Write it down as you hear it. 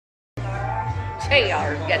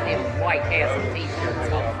T.R.'s got them White Castle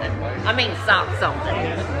t-shirts on them. I mean socks on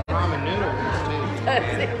them. Ramen noodles too.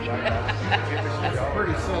 He's a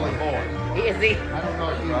pretty silly boy. Is he? I don't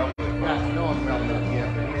know if you got to know him well enough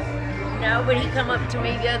yet, but no, but he come up to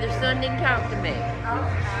me the other Sunday and talked to me.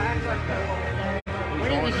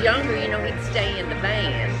 When he was younger, you know, he'd stay in the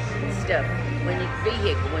van and stuff. When his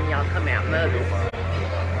vehicle, when y'all come out mothers.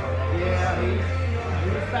 yeah, he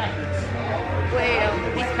was backwards. Well,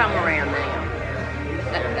 he's come around now.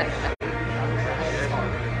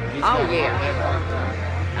 Oh, yeah.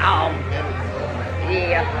 Oh,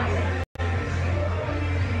 yeah.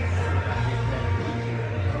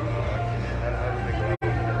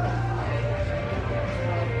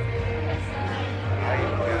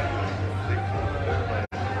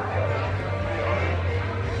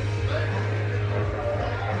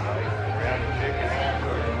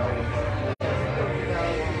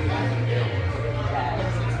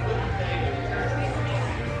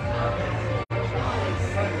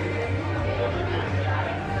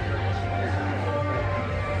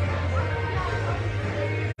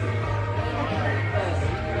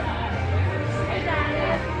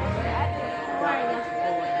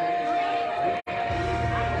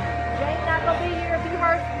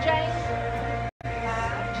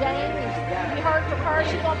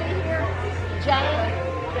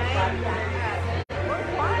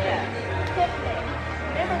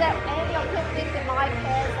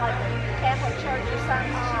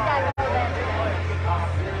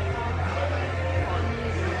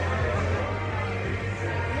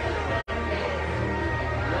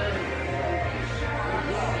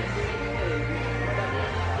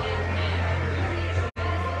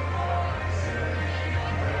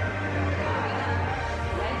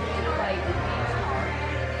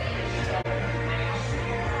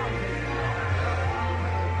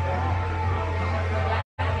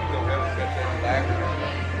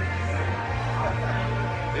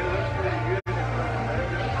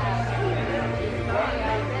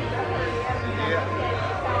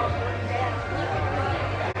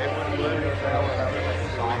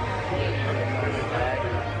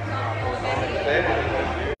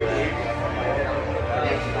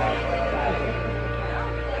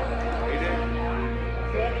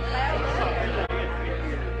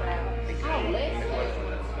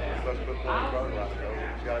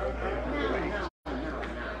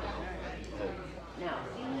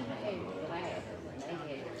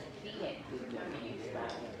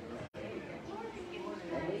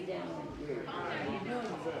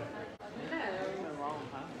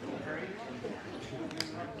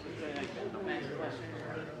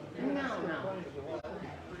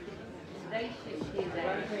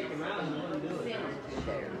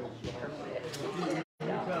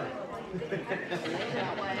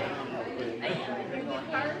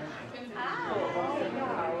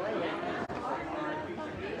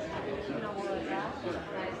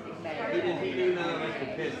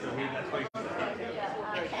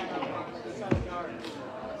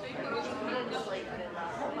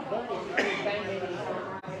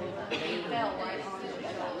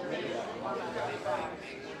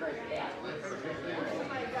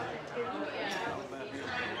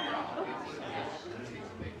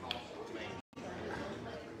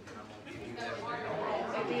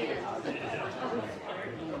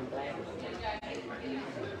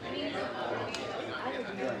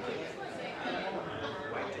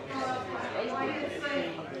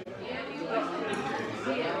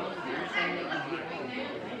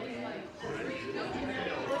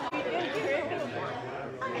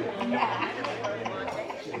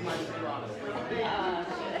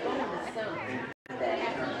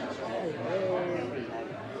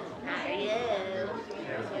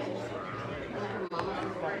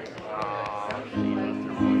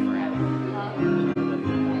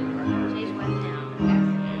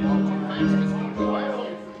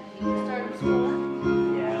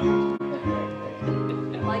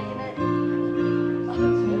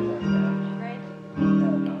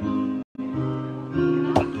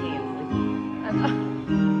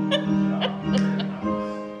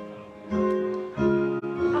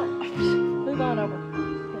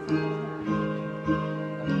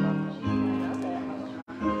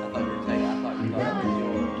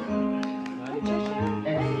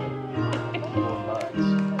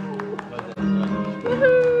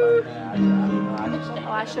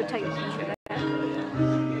 I should take a picture of that.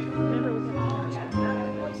 Remember we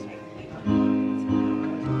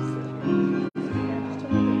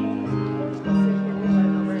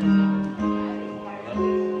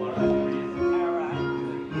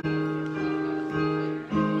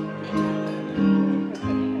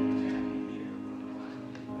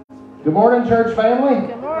Good morning, church family.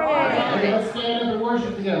 Good morning. Okay, let's stand up and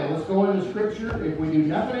worship together. Let's go into Scripture. If we do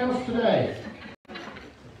nothing else today,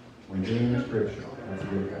 we're doing the Scripture. That's a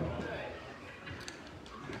good thing.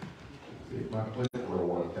 See if my clip will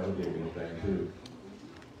work. That'll be a good thing, too.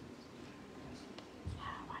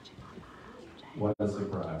 What a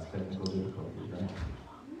surprise. Technical difficulties, right?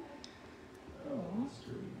 Oh,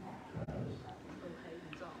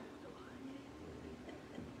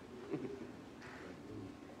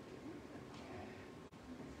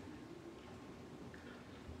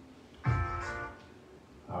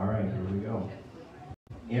 all right, here we go.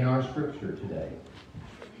 In our scripture today,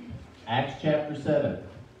 Acts chapter 7.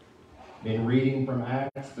 Been reading from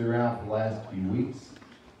Acts throughout the last few weeks,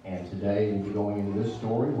 and today we'll be going into this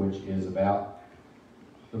story, which is about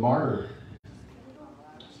the martyr,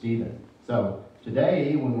 Stephen. So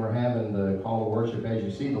today, when we're having the call to worship, as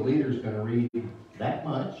you see, the leader's going to read that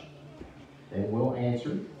much, then we'll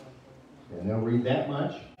answer, and they'll read that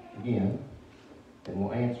much again, and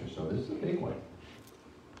we'll answer. So this is a big one.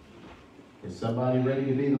 Is somebody ready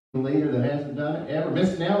to be the leader that hasn't done it ever?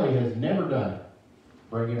 Miss Nellie has never done it.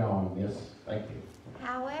 Bring it on, Miss. Thank you.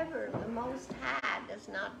 However, the Most High does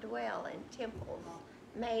not dwell in temples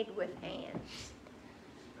made with hands.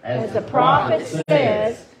 As the prophet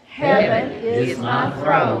says, heaven is my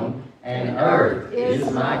throne, and earth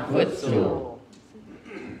is my footstool.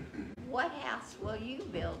 What house will you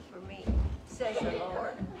build for me, says the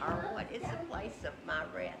Lord, or what is the place of my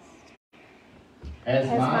rest? As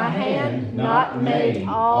my hand not made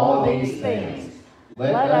all these things,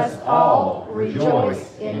 let us all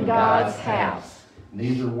rejoice in God's house.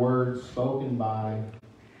 These are words spoken by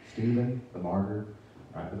Stephen, the martyr,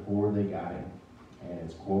 right before they got him. And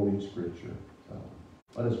it's quoting scripture. So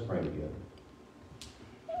let us pray together.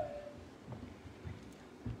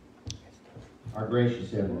 Our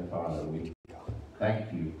gracious Heavenly Father, we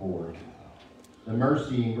thank you for the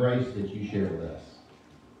mercy and grace that you share with us.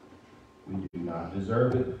 We do not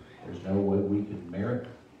deserve it. There's no way we can merit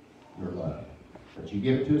your love. But you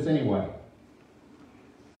give it to us anyway.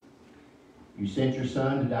 You sent your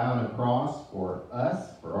Son to die on a cross for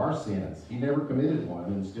us, for our sins. He never committed one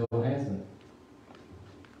and still hasn't.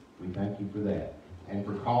 We thank you for that and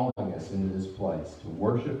for calling us into this place to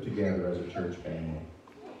worship together as a church family.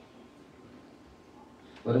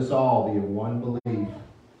 Let us all be of one belief,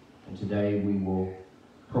 and today we will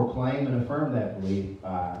proclaim and affirm that belief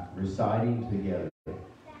by reciting together the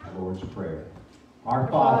Lord's Prayer. Our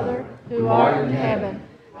Father, who art in heaven,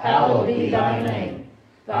 hallowed be thy name.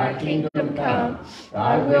 Thy kingdom come,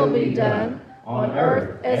 thy will be done, on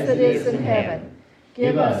earth as it is in heaven.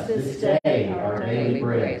 Give us this day our daily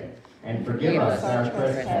bread, and forgive us our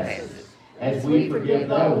trespasses, as we forgive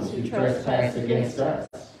those who trespass against us.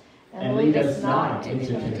 And lead us not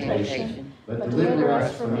into temptation, but deliver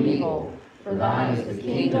us from evil. For thine is the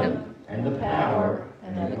kingdom, and the power,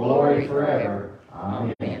 and the glory forever.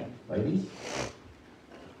 Amen. Ladies.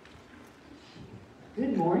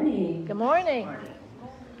 Good morning. Good morning.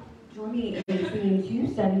 Join me in singing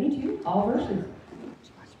 272, all verses.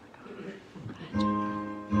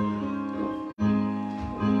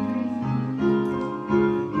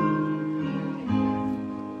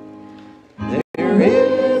 There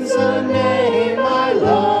is a name I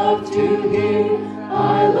love to hear,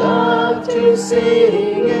 I love to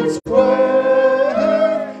sing its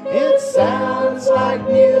worth. It sounds like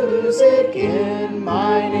music in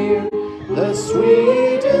mine ear, the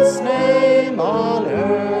sweetest name on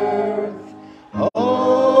earth.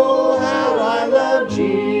 Oh, how I love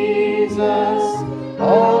Jesus.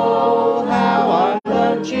 Oh, how I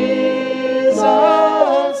love Jesus.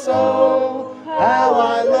 Oh, how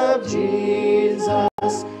I love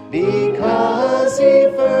Jesus, because he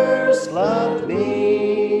first loved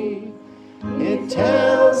me. It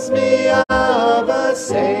tells me of a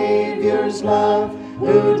Savior's love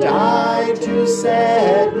who died to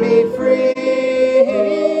set me free.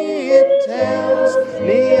 It tells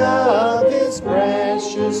me of his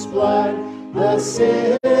precious blood, the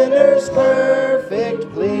sinner's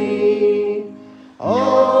perfect plea.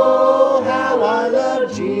 Oh, how I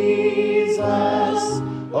love Jesus.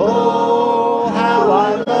 Oh, how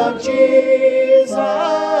I love Jesus.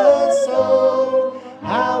 Oh,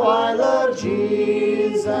 how I love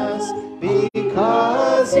Jesus,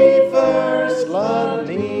 because he first loved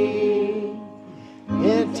me.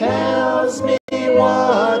 It tells me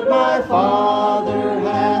what my Father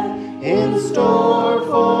hath in store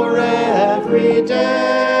for every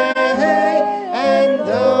day. And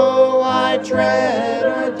though I tread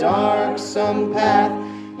a darksome path,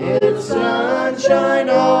 it's sunshine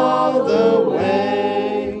all the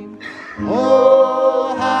way.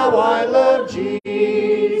 Oh, how I love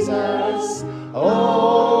Jesus.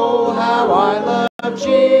 love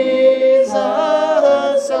Jesus.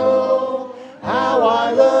 Oh, how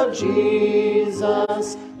I love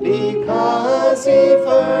Jesus, because he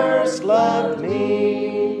first loved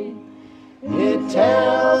me. It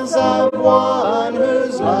tells of one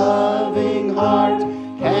whose loving heart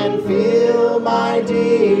can feel my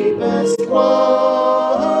deepest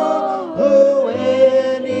woe, who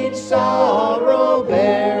in each sorrow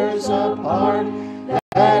bears a part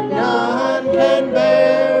that none can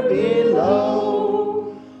bear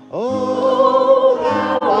below. Oh,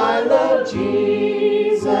 how I love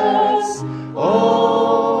Jesus.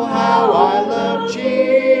 Oh, how I love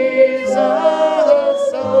Jesus.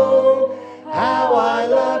 Oh, how I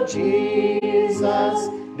love Jesus,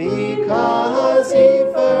 because he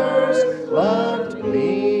first loved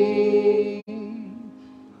me.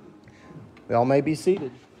 We all may be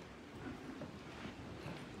seated.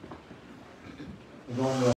 We're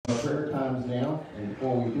going to prayer times now, and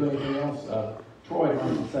before we do anything else, Troy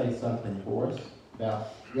wants to say something for us about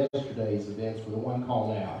yesterday's events with the one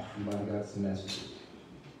call now. You might have got some messages.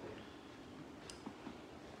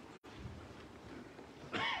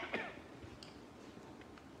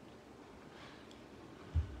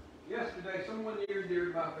 Yesterday, someone near and dear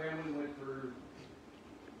to my family went through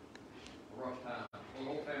a rough time. The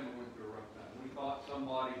whole family went through a rough time. We thought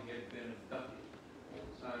somebody had been abducted. All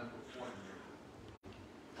the signs were pointing there.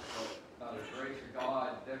 But by the grace of God,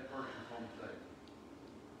 that person's home safe.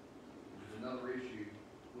 There's another issue,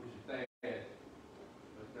 which is bad,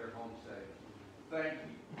 but they're home safe. Thank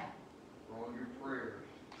you for all your prayers.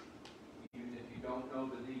 Even if you don't know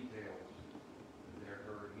the details, they're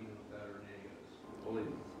hurt. He knows better than any of us. Believe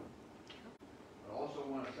me. I also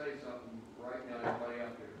want to say something right now, everybody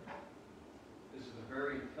out there. This is a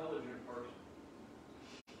very intelligent person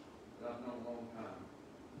that I've known a long time.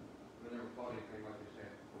 But I never thought anything like this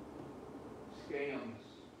happened. Scams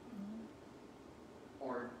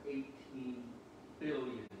are an $18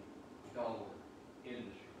 billion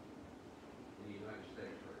industry in the United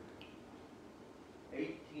States right now.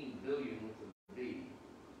 18 billion with a B.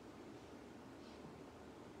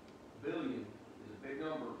 Billion is a big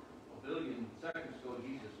number. A billion seconds ago,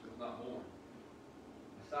 Jesus was not born.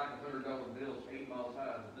 A stack of $100 bills 8 miles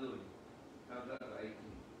high is a billion. Times that by 18.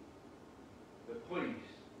 But please,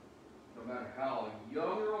 no matter how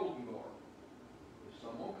young or old you are, if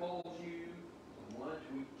someone calls you, someone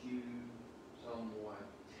tweets you, someone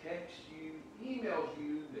texts you, emails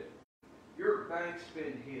you that your bank's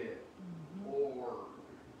been hit, or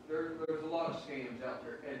there's a lot of scams out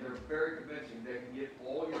there, and they're very convincing. They can get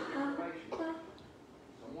all your information.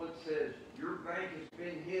 Someone says, your bank has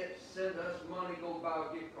been hit, send us money, go buy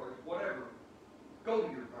a gift card, whatever. Go to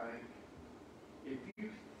your bank. If you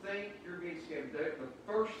think you're being scammed, the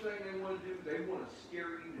first thing they want to do, they want to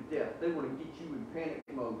scare you to death. They want to get you in panic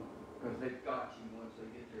mode because they've got you once they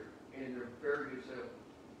get there. And they're very good salesmen.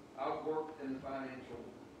 I've worked in the financial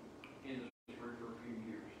industry for a few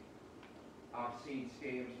years. I've seen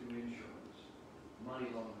scams through insurance, money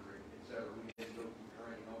laundering, etc. We had to go through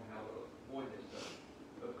training on how to avoid this stuff.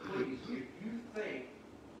 But please, if you think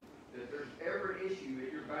that there's ever an issue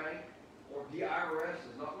at your bank, or the IRS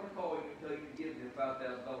is not going to call you and tell you to give them $5,000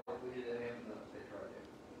 if we did that happen to us, they tried that.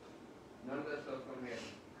 None of that stuff's going to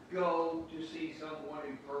happen. Go to see someone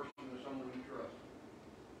in person or someone you trust.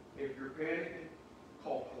 If you're panicking,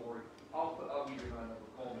 call Corey. I'll give you my number.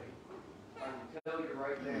 Call me. I can tell you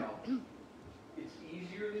right now, it's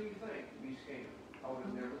easier than you think to be scammed. I would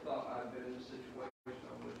have never thought I'd been in a situation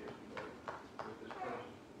I would yesterday with this person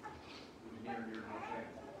who's near and dear to my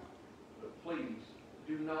family. But please,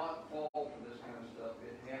 do not fall for this kind of stuff.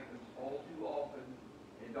 It happens all too often,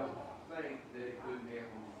 and don't think that it couldn't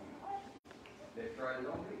happen to you. They've tried it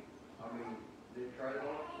on me. I mean, they've tried it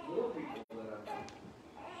on more people that I've known.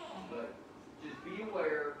 But just be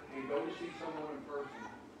aware and go to see someone in person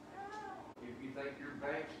if you think your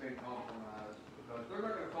bank's been compromised, because they're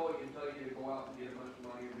not going to call you and tell you to go out and get a bunch of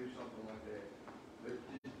money or do something like that. But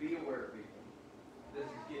just be aware, people. This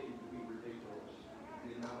is getting to be ridiculous.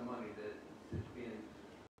 The amount of money that is being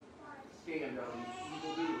scammed out of these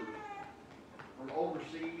evildoers from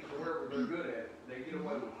overseas or wherever they're good at. They get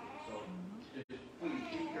away with it. So just please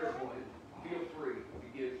be careful and feel free to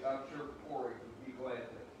give. I'm sure Corey would be glad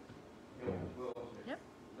to help as well. Yep.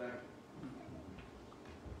 Thank you.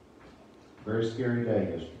 Very scary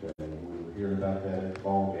day yesterday. We were hearing about that at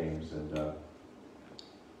ball games, and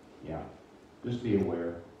yeah, just be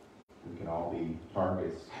aware. We can all be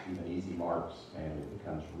targets, even easy marks, and it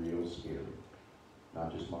becomes real scary,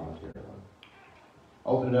 not just monetarily.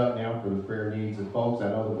 Open it up now for the prayer needs of folks. I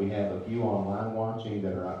know that we have a few online watching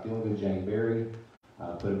that are not feeling good. Jane Berry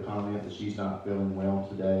put a comment that she's not feeling well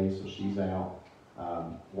today, so she's out.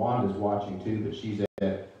 Wanda's watching too, but she's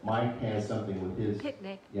at, Mike has something with his,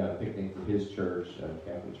 Picnic. yeah, a picnic with his church,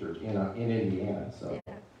 Catholic church, in Indiana, so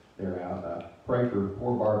Yeah. they're out. Pray for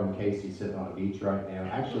poor Barb and Casey sitting on a beach right now.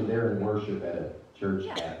 Actually, they're in worship at a church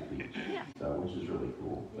at the beach, so, which is really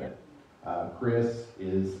cool. Yep. But, Chris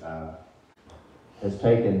has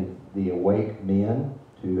taken the Awake Men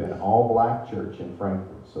to an all-black church in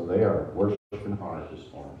Frankfurt, so they are worshiping hard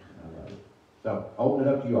this morning. I love it. So, open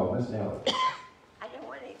it up to you all, Miss Nellie. I don't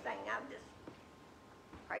want anything, I'm just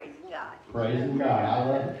praising God. Praising God, I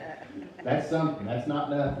love it. That's something, that's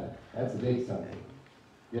not nothing. That's a big something.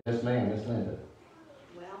 Yes, ma'am, Miss Linda.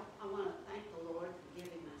 Well, I want to thank the Lord for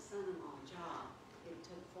giving my son-in-law a job. It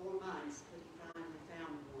took 4 months, but he finally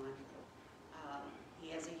found one. He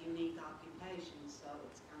has a unique occupation, so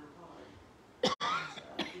it's kind of hard. So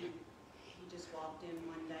he just walked in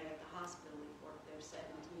one day at the hospital. He worked there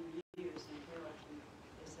 17 years in Carrollton.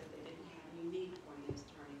 They said they didn't have any need for him. He was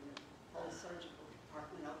turning the whole surgical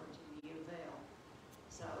department over to the U of L.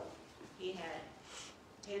 So he had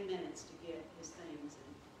 10 minutes to get his things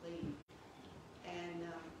and leave. And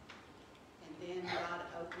then God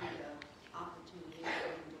opened an opportunity for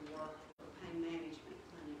him to work for a pain management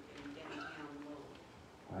clinic in downtown Louisville.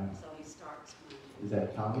 Wow. So he starts Monday. Is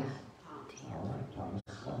that Thomas? Tom. All right, Thomas.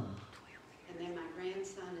 And then my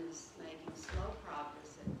grandson is making slow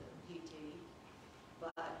progress at the PT,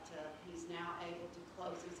 but he's now able to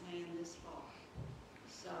close his hand this far.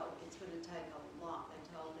 So it's going to take a lot. They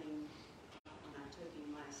told him when I took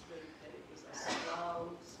him last week that it was a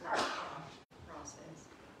slow process.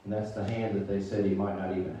 And that's the hand that they said he might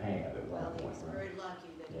not even have at one Well, point, he's right? very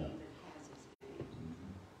lucky that Yeah. he even has his hand.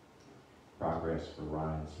 Progress for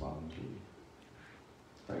Ryan Sloan too.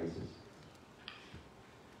 Praises.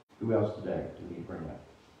 Who else today do we bring up?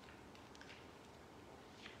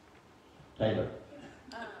 Taylor.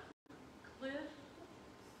 Cliff,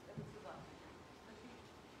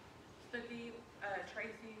 Stookie,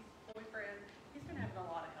 Tracy's boyfriend, he's been having a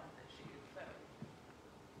lot of health issues, so.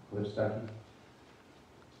 Cliff Stuckey,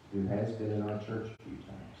 who has been in our church a few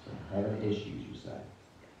times, so having issues, you say.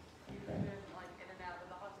 He's Okay. been like in and out of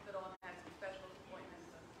the hospital and had some special appointments,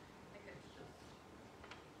 and I think it's just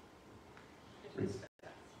It's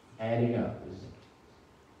adding up, isn't it?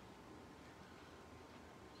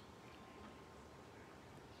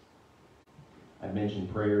 I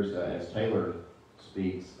mentioned prayers as Taylor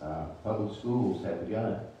speaks. Public schools have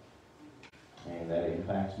begun, and that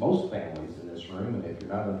impacts most families in this room. And if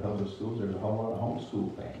you're not in public schools, there's a whole lot of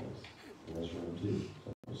homeschool families in this room too.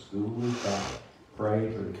 So the school is back.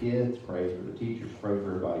 Pray for the kids, pray for the teachers, pray for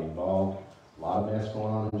everybody involved. A lot of mess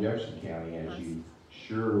going on in Jefferson County, as you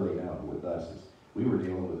surely know with us. We were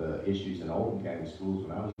dealing with issues in Oldham County schools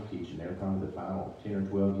when I was teaching there, probably the final 10 or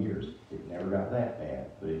 12 years. It never got that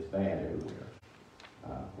bad, but it's bad everywhere.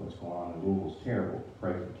 What's going on in Louisville is terrible.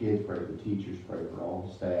 Pray for the kids, pray for the teachers, pray for all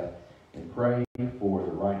the staff, and pray for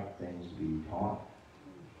the right things to be taught.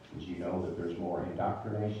 Because you know that there's more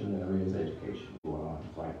indoctrination than there is education going on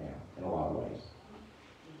right now, in a lot of ways.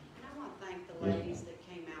 And I want to thank the ladies that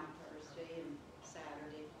came out Thursday and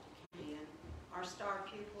Saturday to come in. Our star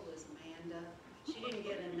pupil is Amanda. She didn't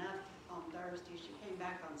get enough on Thursday. She came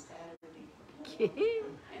back on Saturday for more.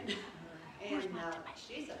 and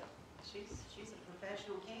she's a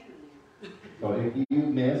professional canner now. So if you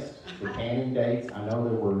missed the canning dates, I know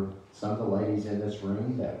there were some of the ladies in this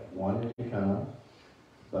room that wanted to come,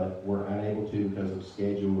 but were unable to because of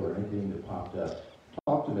schedule or anything that popped up.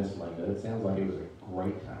 Talk to Miss Linda. It sounds like it was a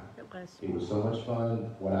great time. It was so much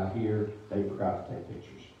fun. What I hear, they forgot to take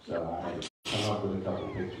pictures. So I had to come up with a couple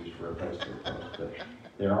of pictures for a Facebook post. But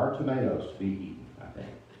there are tomatoes to be eaten, I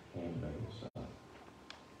think. Canned tomatoes. So.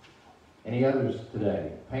 Any others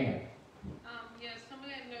today? Pam? Yes,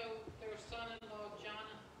 somebody I know, their son-in-law, John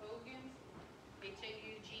Hogan,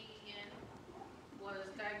 H-A-U-G-E-N, was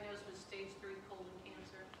diagnosed with stage 3 colon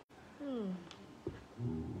cancer. Ooh.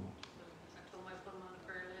 I told him I'd put him on the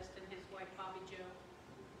prayer list, and his wife, Bobby Jo.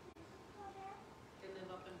 They live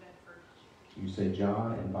up in Bedford. You say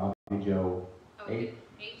John and Bobby Joe. Hogan,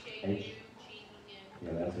 H-A-U-G-E-N.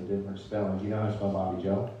 Yeah, that's a different spelling. Do you know how to spell Bobby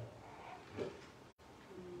Joe?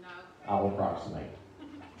 No. I'll approximate.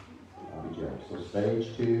 Bobby Joe. So stage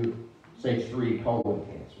 3 colon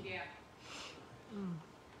cancer. Yeah.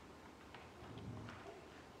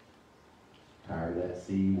 Tired of that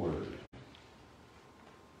C word.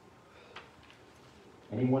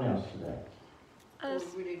 Anyone else today?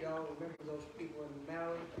 We need to all remember those people in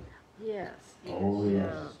Maui. Yes. Oh,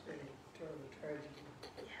 yes. It's been a terrible tragedy.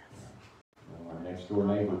 Well, our next door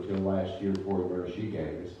neighbor till last year before where she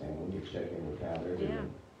gave us, and we could check in with how they're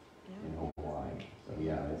doing in Hawaii. So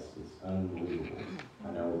yeah, it's unbelievable.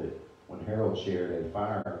 Harold shared a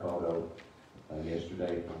fire photo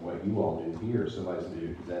yesterday from what you all do here. Somebody's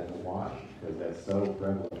do, is that in Hawaii? Because that's so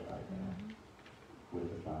prevalent right now with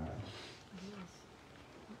the fire.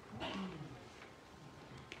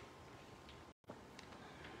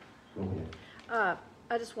 Go ahead.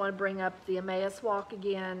 I just want to bring up the Emmaus Walk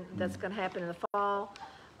again. That's going to happen in the fall.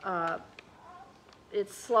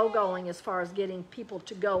 It's slow going as far as getting people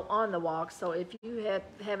to go on the walk. So if you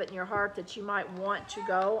have it in your heart that you might want to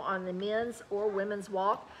go on the men's or women's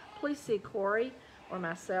walk, please see Corey or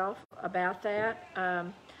myself about that.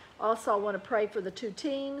 Also, I want to pray for the two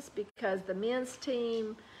teams because the men's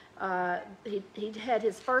team, he had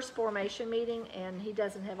his first formation meeting and he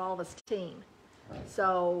doesn't have all of his team.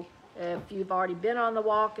 So if you've already been on the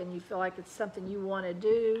walk and you feel like it's something you want to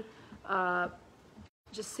do,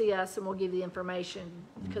 just see us and we'll give you the information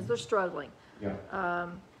because they're struggling. Yeah.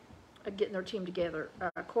 Getting their team together.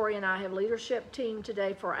 Corey and I have a leadership team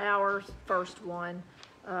today for our first one.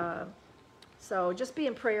 So just be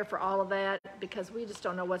in prayer for all of that because we just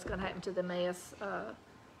don't know what's going to happen to the Emmaus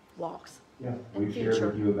walks. Yeah, we've shared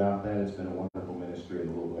with you about that. It's been a wonderful ministry in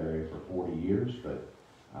the Louisville area for 40 years, but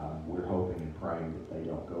we're hoping and praying that they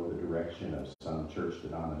don't go the direction of some church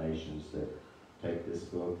denominations that take this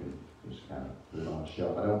book and just kind of put it on a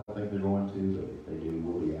shelf. I don't think they're going to, but if they do,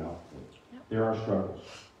 we'll be out. Yep. There are struggles.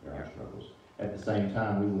 There are struggles. At the same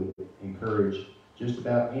time, we would encourage just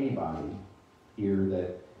about anybody here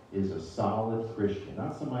that is a solid Christian,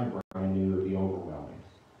 not somebody brand new that would be overwhelming,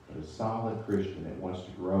 but a solid Christian that wants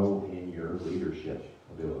to grow in your leadership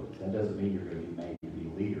abilities. That doesn't mean you're going to be made to be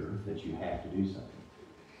a leader, that you have to do something.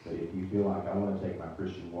 But if you feel like I want to take my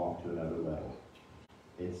Christian walk to another level,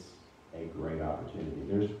 it's a great opportunity.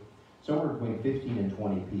 There's somewhere between 15 and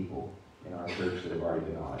 20 people in our church that have already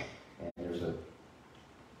been on it. And there's a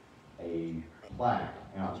plaque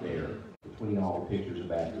out there between all the pictures of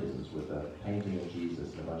baptisms with a painting of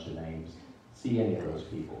Jesus and a bunch of names. See any of those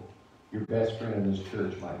people. Your best friend in this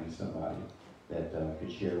church might be somebody that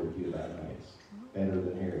could share with you about Emmaus better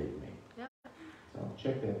than Harry and me. Yep. So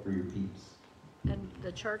check that for your peeps. And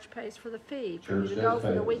the church pays for the fee for you Church to go does for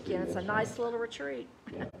pay the the weekend. fee, It's a that's nice right. little retreat.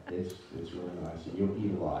 Yeah, it's really nice. And you'll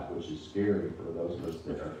eat a lot, which is scary for those of us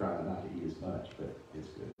that are trying not to eat as much, but it's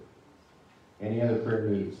good. Any other prayer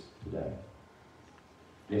needs today?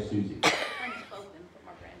 Yes, Susie. Unspoken for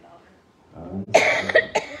my granddaughter.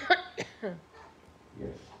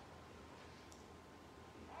 Yes.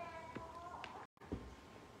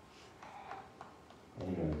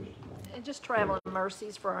 Any others today? And just traveling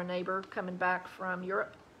mercies for our neighbor coming back from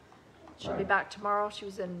Europe. She'll be Right. back tomorrow. She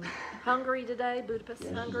was in Hungary today, Budapest,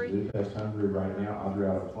 Yes, Hungary. she's in Budapest, Hungary right now. Audrey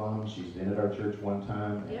out of Plum. She's been at our church one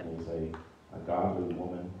time Yep. and is a godly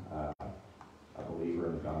woman, a believer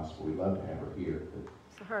in the gospel. We'd love to have her here, but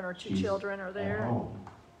So her and her two she's children are at there. home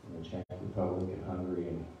in the Czech Republic and Hungary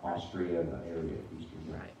and Austria and the area of Eastern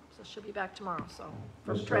Europe. Right. So she'll be back tomorrow. So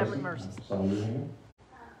for Miss traveling Tracy, mercies. I saw your hand.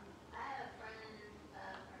 I have a friend,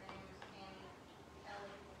 her name is Annie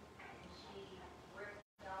Kelly, and she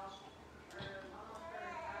ripped off almost her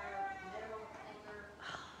entire middle finger,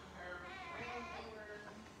 her ring finger,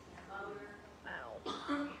 and motor. Wow.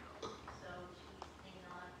 So she's needing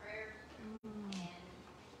a lot of prayers. And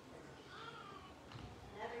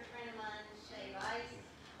another friend of mine, Shay Rice,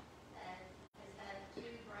 that has had 2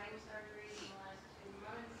 brain surgeries in the last 2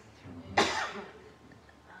 months.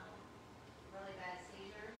 Really bad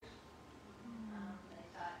seizures. They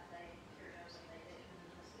thought they cured her, but they didn't,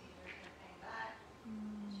 and the seizures never came back.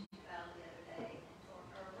 And she fell the other day and tore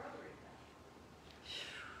her rotary cuff.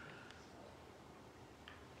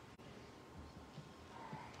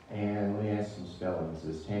 And let me ask some spellings.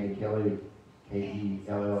 Is Tammy Kelly Kelley?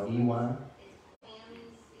 It's Tammy,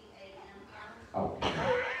 C-A-M-I. Oh,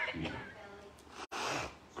 excuse me.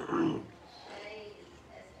 Kelly. Shay is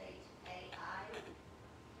S-H-A-I.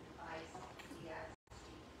 Vice, V-I-C.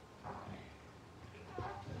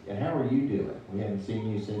 And how are you doing? We haven't seen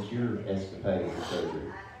you since your escapade with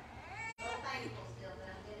surgery. Well, thankful still that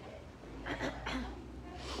I'm good at it.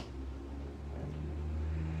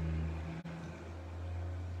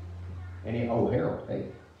 Harold, hey.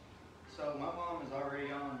 So my mom is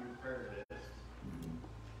already on your prayer list.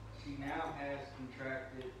 She now has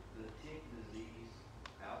contracted the tick disease,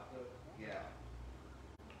 alpha-gal,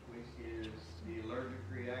 which is the allergic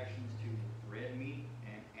reactions to red meat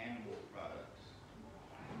and animal products.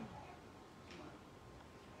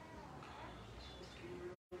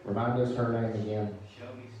 Remind us her name again.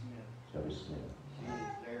 Shelby Smith. Shelby Smith. She's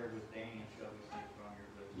there with Danny and Shelby Smith on your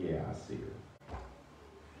list. Yeah, I see her.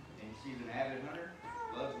 And she's an avid hunter,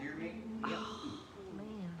 loves deer meat.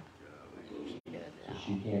 Man. So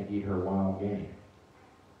she can't eat her wild game.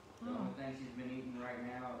 Oh. only thing she's been eating right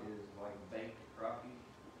now is like baked crappie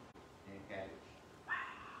and cabbage.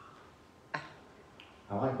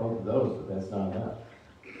 I like both of those, but that's not enough.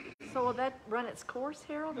 So will that run its course,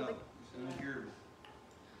 Harold? No, it's incurable.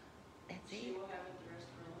 That's She it. will have it the rest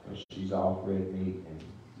of her life. She's off red meat and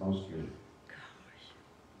most meat.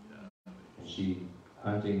 And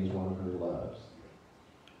hunting is one of her loves.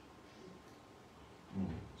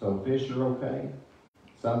 So fish are okay?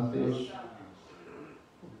 Some fish?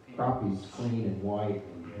 Crappie's clean and white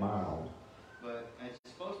and mild. But it's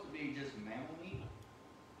supposed to be just mammal meat,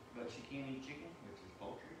 but she can't eat chicken, which is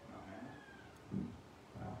poultry, not mammal.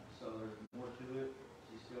 Wow. So there's more to it.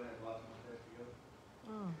 She still has lots more steps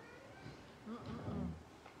to go.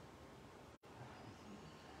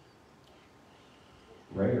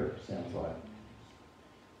 Rare, sounds like.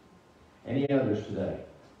 Any others today?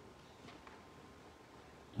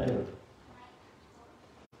 Taylor.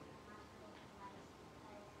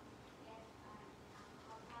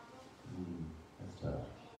 That's tough.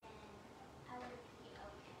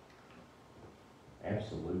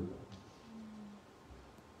 Absolutely.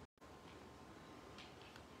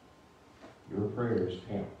 Your prayers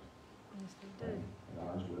count. Yes, they do. And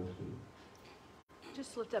ours will too.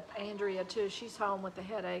 Just lift up Andrea too. She's home with the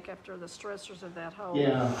headache after the stressors of that whole.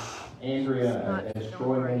 Yeah, Andrea, It's not as going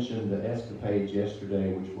Troy great. mentioned, the escapades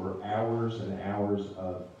yesterday, which were hours and hours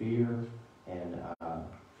of fear and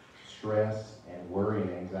stress and worry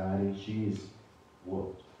and anxiety, she's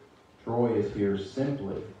whooped. Troy is here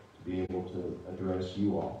simply to be able to address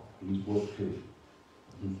you all. He's whooped too.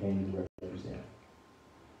 He came to represent.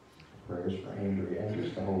 Prayers for Andrea and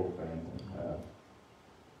just the whole family.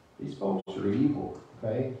 These folks are evil,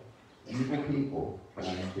 okay? Evil people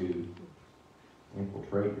trying to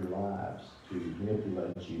infiltrate your lives, to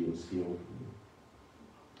manipulate you and steal from you.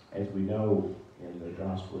 As we know in the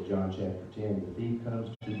Gospel of John chapter 10, the thief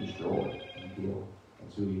comes to destroy and kill.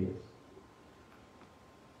 That's who he is.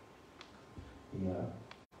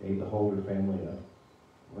 He gave the Holder family a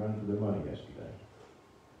run for their money yesterday.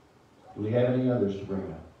 Do we have any others to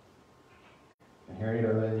bring up? And Harriet,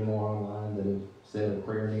 are there any more online that have said a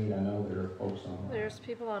prayer need? I know there are folks online. There's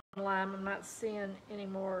people online. I'm not seeing any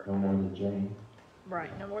more. No more than Jane?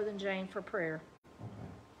 Right, no more than Jane for prayer. Okay.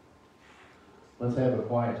 Let's have a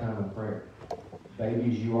quiet time of prayer.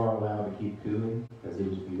 Babies, you are allowed to keep cooing because it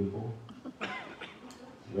is beautiful. The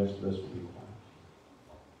rest of us will be quiet.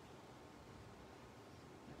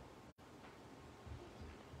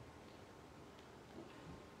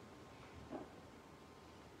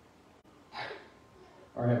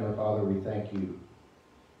 Our Heavenly Father, we thank you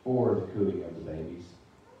for the cooing of the babies.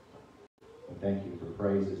 We thank you for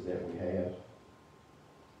praises that we have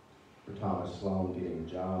for Thomas Sloan getting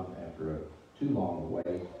a job after a too long a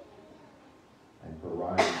wait, and for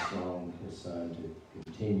Ryan Sloan, his son, to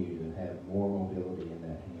continue to have more mobility in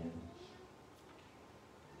that hand.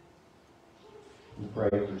 We pray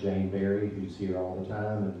for Jane Berry, who's here all the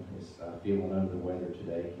time and is feeling under the weather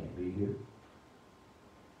today, can't be here.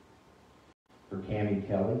 For Cammie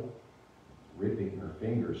Kelly, ripping her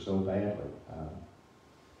fingers so badly.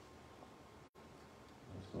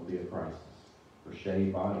 It's going to be a crisis. For Shay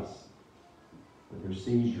Vice, with her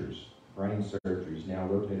seizures, brain surgeries, now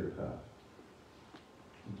rotator cuff.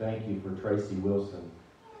 And thank you for Tracy Wilson,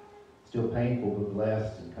 still painful but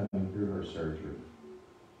blessed and coming through her surgery.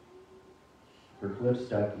 For Cliff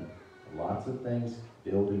Stuckey, lots of things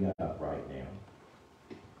building up right now.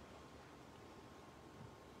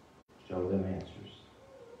 Show them answers.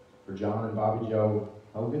 For John and Bobby Joe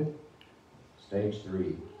Hogan, stage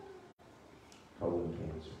 3 colon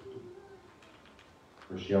cancer.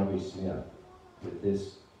 For Shelby Smith, with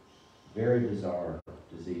this very bizarre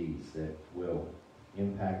disease that will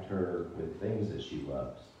impact her with things that she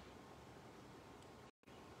loves.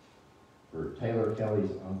 For Taylor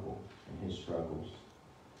Kelly's uncle and his struggles,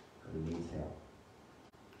 and he needs help.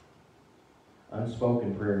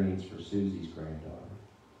 Unspoken prayer needs for Susie's granddaughter.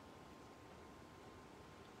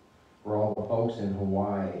 For all the folks in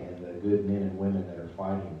Hawaii and the good men and women that are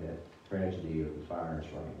fighting that tragedy of the fires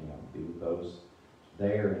right now. Be with those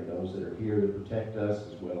there and those that are here to protect us,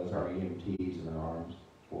 as well as our EMTs and our armed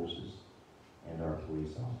forces and our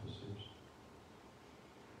police officers.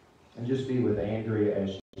 And just be with Andrea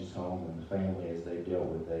as she's home and the family as they dealt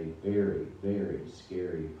with a very, very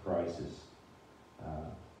scary crisis,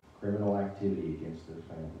 criminal activity against their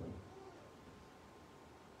family.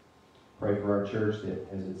 Pray for our church that,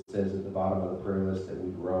 as it says at the bottom of the prayer list, that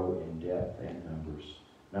we grow in depth and numbers,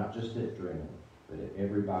 not just at Drennon, but at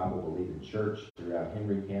every Bible-believing church throughout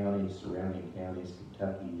Henry County, surrounding counties,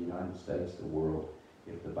 Kentucky, the United States, the world.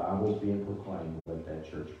 If the Bible is being proclaimed, let that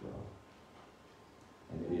church grow.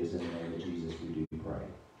 And it is in the name of Jesus we do pray.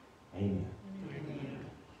 Amen.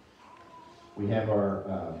 We have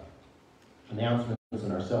our announcements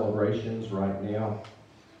and our celebrations right now.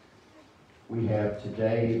 We have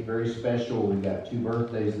today, very special, we've got 2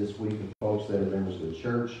 birthdays this week of folks that are members of the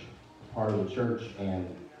church, part of the church,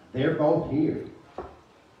 and they're both here.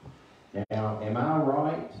 Now, am I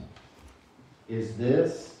right? Is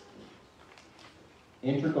this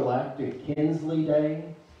Intergalactic Kinsley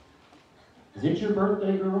Day? Is it your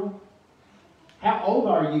birthday, girl? How old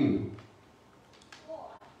are you? 4.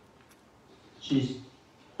 She's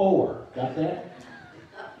 4. Got that?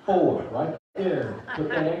 4, right there. Put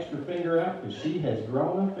that extra finger out because she has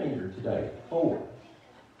grown a finger today. 4.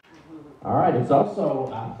 All right, it's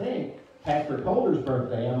also, I think, Patrick Holder's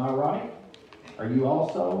birthday. Am I right? Are you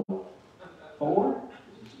also 4?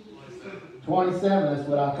 27, that's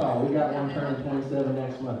what I thought. We got one turning 27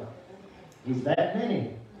 next month. He's that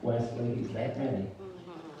many, Wesley. He's that many.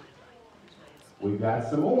 We've got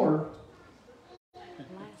some more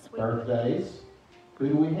birthdays. Who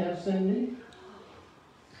do we have, Cindy?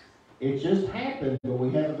 It just happened, but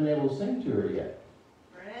we haven't been able to sing to her yet.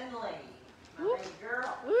 Brindley, my baby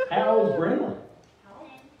girl. How old's Brindley?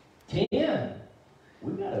 10.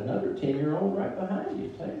 We got another 10-year-old right behind you,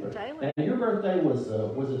 Taylor. Now, your birthday was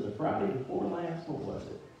it the Friday before last? What was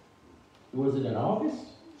it? Was it in August?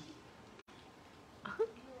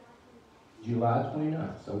 July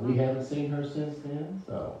 29th. So we haven't seen her since then.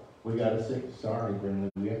 So we got to sing. Sorry, Brindley.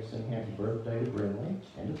 We have to sing happy birthday to Brindley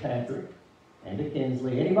and to Patrick and to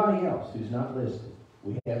Kinsley. Anybody else who's not listed?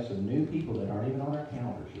 We have some new people that aren't even on our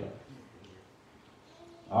calendars yet.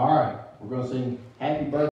 All right. We're going to sing happy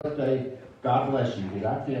birthday. God bless you, because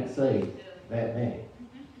I can't say that many.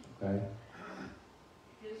 Okay?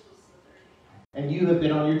 And you have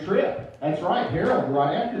been on your trip. That's right, Harold,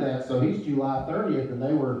 right after that. So he's July 30th, and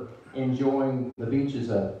they were enjoying the beaches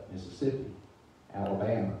of Mississippi,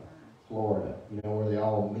 Alabama, Florida. You know where they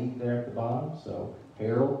all meet there at the bottom? So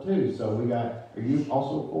Harold, too. So we got, are you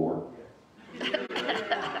also 4?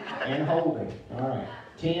 And holding. All right.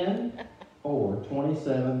 10, 4,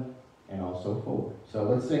 27, and also 4. So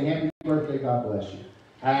let's sing happy birthday, God bless you.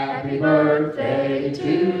 Happy birthday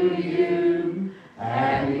to you.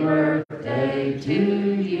 Happy birthday to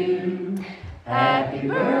you. Happy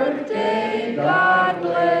birthday, God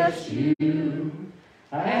bless you.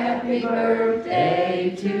 Happy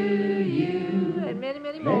birthday to you. And many,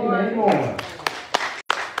 many more. Many, many more.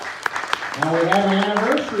 Now we have an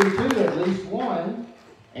anniversary too, at least one.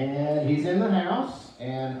 And he's in the house.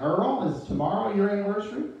 And Earl, is tomorrow your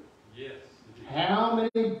anniversary? Yes. How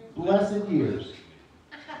many blessed years?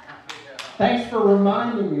 Thanks for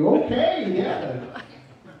reminding me. Okay, yeah.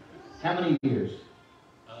 How many years?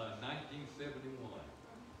 1971.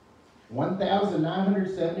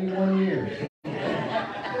 1,971 years. And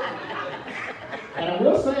I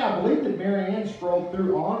will say, I believe that Mary Ann scrolled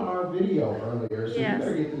through on our video earlier, so Yes. you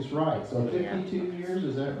better get this right. So 52 years,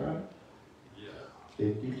 is that right? Yeah.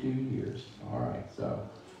 52 years. All right, so.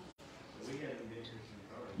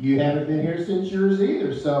 You haven't been here since yours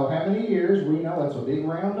either. So how many years? We know that's a big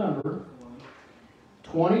round number.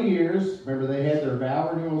 20 years. Remember, they had their vow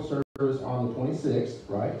renewal service on the 26th,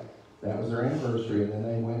 right? That was their anniversary, and then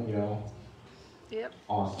they went, Yep.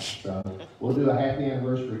 awesome. So we'll do a happy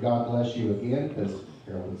anniversary. God bless you again, because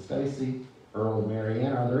Harold and Stacy, Earl and Mary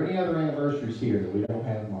Ann. Are there any other anniversaries here that we don't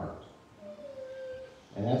have marked?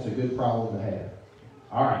 And that's a good problem to have.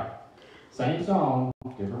 All right. Same song,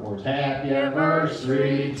 different words. Happy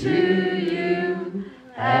anniversary to you.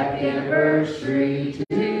 Happy anniversary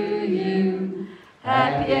to you.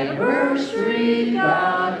 Happy anniversary,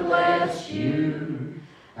 God bless you.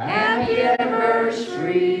 Happy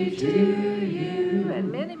anniversary to you. And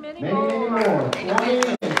many, many Many, more. many more.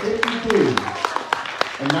 20 and 52.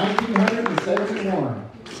 And 1971.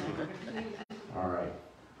 All right.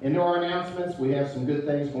 Into our announcements, we have some good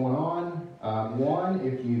things going on. One,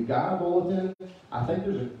 if you've got a bulletin, I think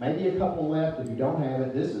there's maybe a couple left. If you don't have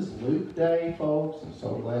it, this is Luke Day, folks. I'm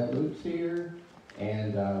so glad Luke's here.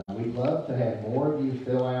 And we'd love to have more of you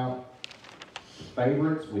fill out the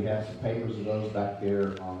favorites. We have some papers of those back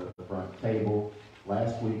there on the front table.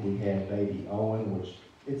 Last week we had baby Owen, which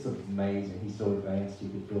it's amazing. He's so advanced he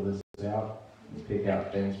could fill this out and pick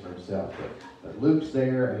out things for himself. But Luke's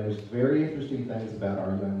there, and there's very interesting things about our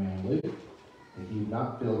young man Luke. If you've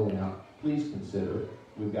not filled one out, please consider it.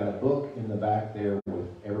 We've got a book in the back there with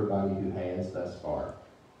everybody who has thus far.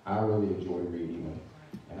 I really enjoy reading them,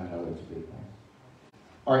 and I know it's a big thing.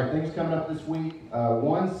 All right, things coming up this week.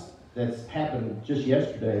 One's that's happened just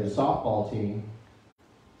yesterday, the softball team.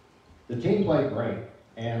 The team played great,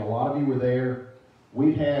 and a lot of you were there.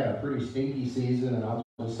 We've had a pretty stinky season, and I'll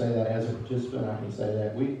just say that as a participant, I can say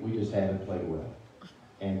that we just haven't played well.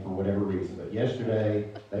 And for whatever reason. But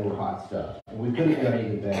yesterday, they were hot stuff. And we could have done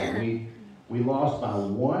even better. We lost by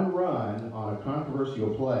 1 run on a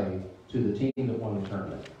controversial play to the team that won the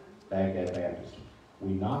tournament, Baghdad Baptist.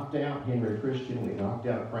 We knocked out Henry Christian. We knocked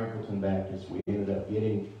out Franklinton Baptist. We ended up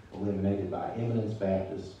getting eliminated by Eminence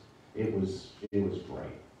Baptist. It was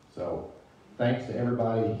great. So thanks to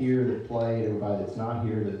everybody here that played, everybody that's not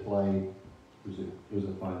here that played. It was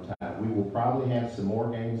a fun time. We will probably have some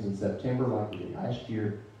more games in September like we did last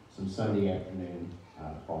year, some Sunday afternoon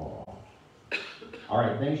fall off. All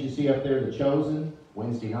right, things you see up there, The Chosen,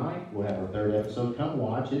 Wednesday night. We'll have our 3rd episode. Come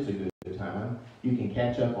watch. It's a good time. You can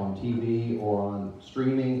catch up on TV or on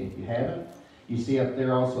streaming if you haven't. You see up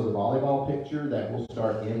there also the volleyball picture. That will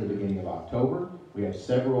start in the beginning of October. We have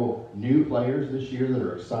several new players this year that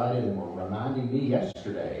are excited and were reminding me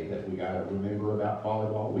yesterday that we got to remember about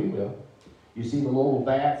volleyball. We will. You see the Louisville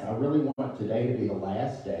Bats. I really want today to be the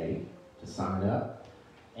last day to sign up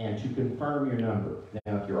and to confirm your number.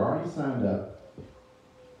 Now, if you're already signed up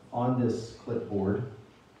on this clipboard,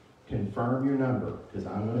 confirm your number, because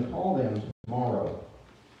I'm going to call them tomorrow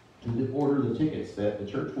to order the tickets that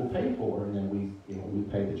the church will pay for, and then we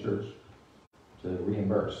pay the church to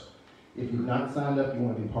reimburse. If you've not signed up, you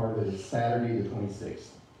want to be part of it. It's Saturday the 26th.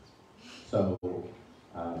 So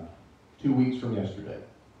 2 weeks from yesterday,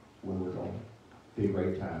 when we're going. Be a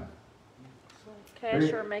great time.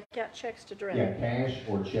 Cash or make out checks to Drennon. Yeah, cash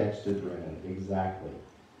or checks to Drennon, exactly.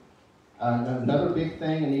 Another big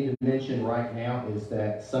thing I need to mention right now is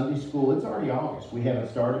that Sunday school, it's already August. We haven't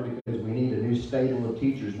started because we need a new stable of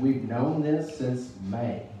teachers. We've known this since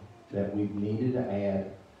May, that we've needed to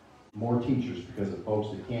add more teachers because of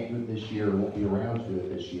folks that can't do it this year or won't be around to do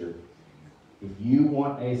it this year. If you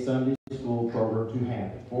want a Sunday school program to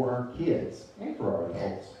happen for our kids and for our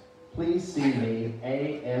adults, please see me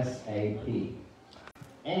ASAP.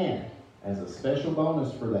 And as a special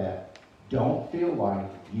bonus for that, don't feel like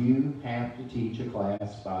you have to teach a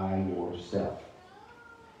class by yourself.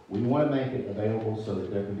 We want to make it available so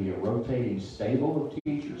that there can be a rotating stable of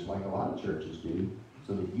teachers like a lot of churches do,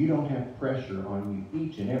 so that you don't have pressure on you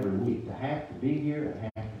each and every week to have to be here and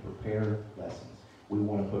have to prepare lessons. We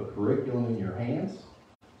want to put curriculum in your hands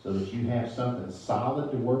so that you have something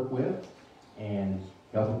solid to work with and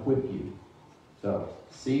help equip you. So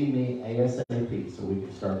see me ASAP so we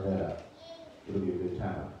can start that up. It'll be a good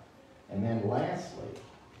time. And then lastly,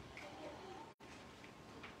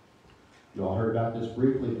 you all heard about this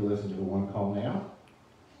briefly if you listen to the one call now.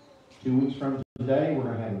 2 weeks from today, we're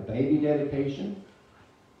going to have a baby dedication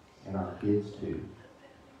and our kids too.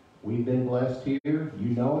 We've been blessed here. You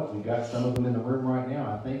know it. We've got some of them in the room right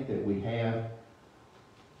now. I think that we have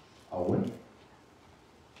Owen,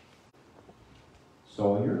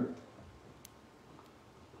 Sawyer,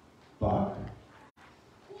 Buck,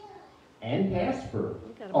 and Casper.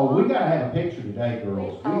 Oh, we gotta have a picture today,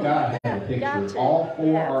 girls. We gotta have a picture. All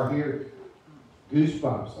 4 are here.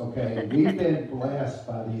 Goosebumps, okay? We've been blessed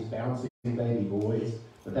by these bouncing baby boys,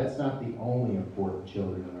 but that's not the only important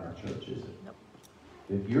children in our church, is it? Nope.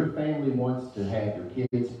 If your family wants to have your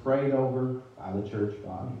kids prayed over by the church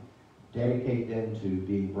body, dedicate them to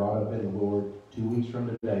being brought up in the Lord, 2 weeks from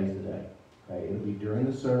today is the day. Okay? It'll be during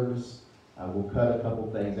the service. We'll cut a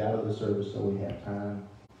couple things out of the service so we have time.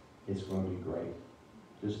 It's going to be great.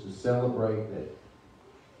 Just to celebrate that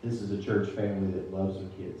this is a church family that loves their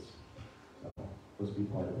kids. So let's be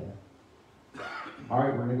part of that. All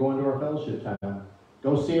right, we're going to go into our fellowship time.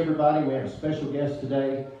 Go see everybody. We have a special guest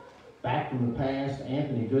today, back from the past.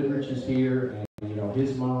 Anthony Goodrich is here, and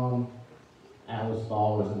his mom, Alice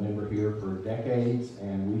Ball, was a member here for decades,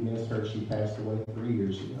 and we miss her. She passed away 3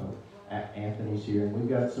 years ago. Anthony's here, and we've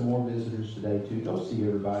got some more visitors today too. Go see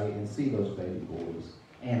everybody and see those baby boys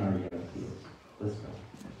and our young kids. Let's go.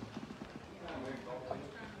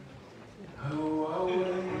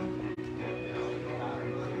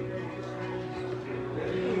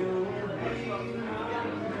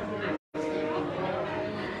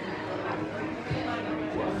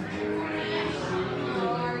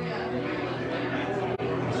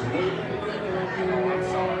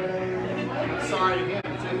 Sorry again,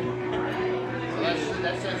 too. So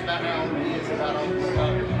that says about how old he is, about all this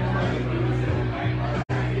stuff.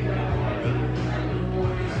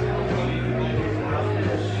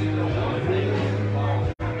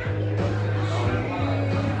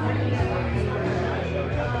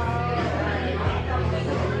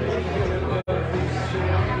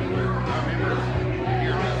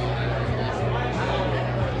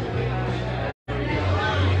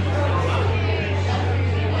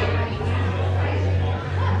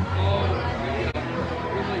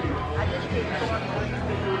 I just did 4 months.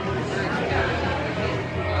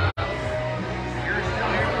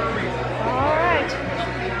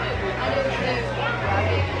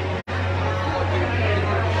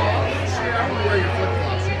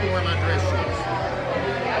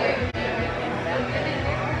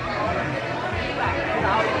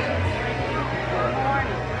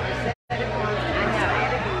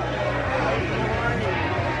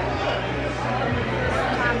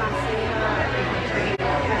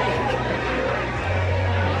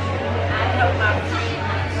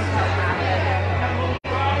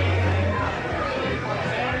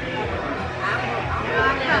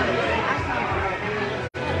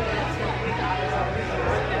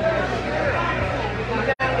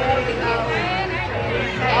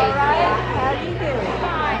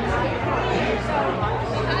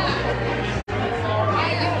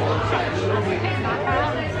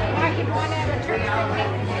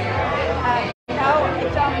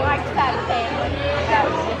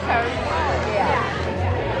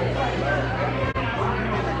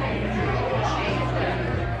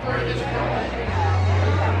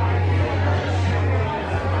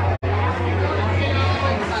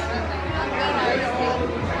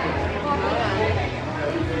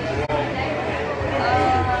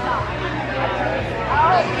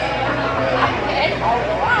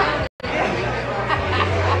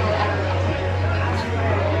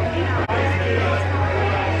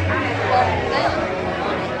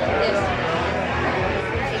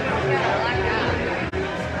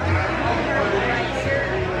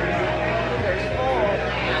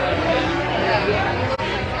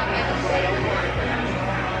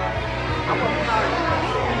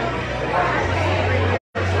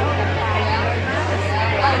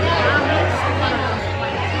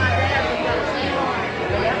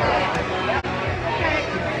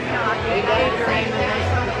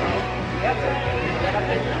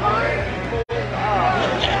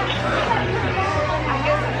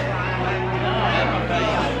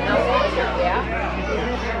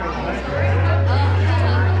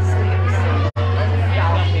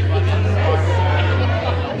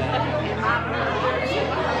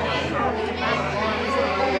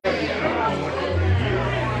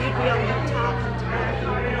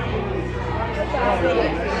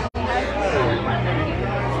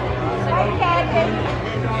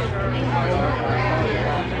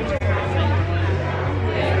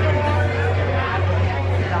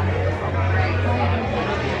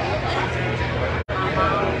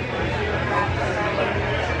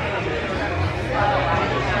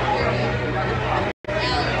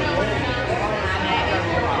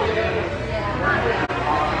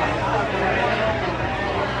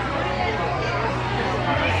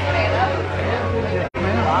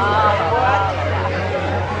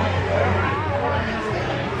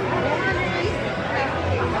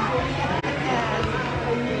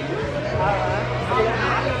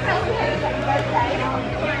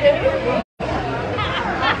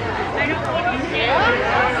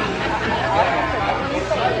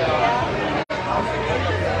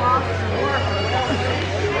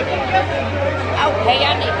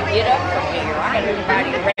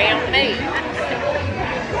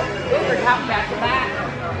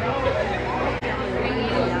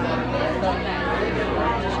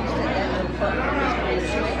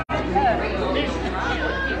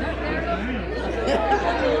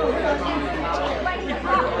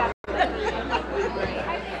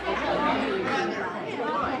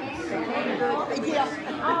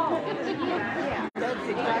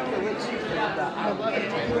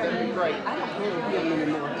 him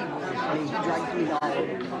anymore. He drags me all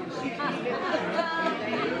over.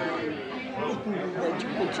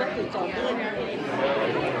 The chocolate's all good.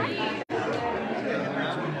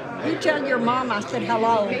 You tell your mom I said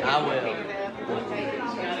hello. I will.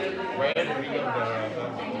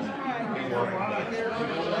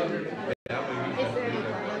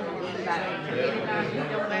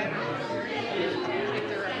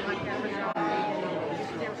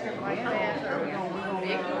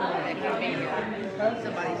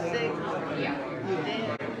 Somebody's sick, yeah,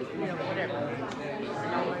 dead, whatever.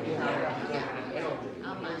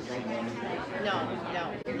 No.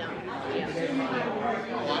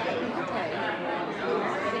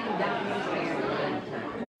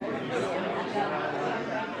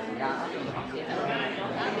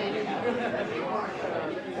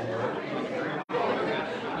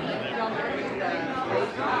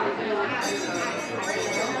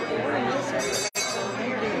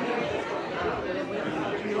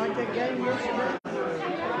 You like that game yesterday?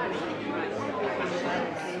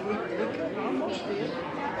 We almost did.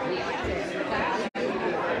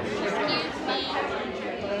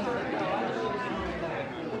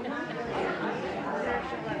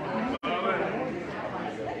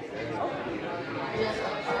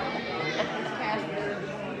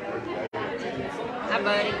 Hi,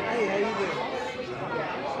 buddy. Hey, how you doing?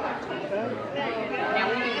 Now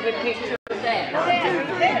we need a good picture of that.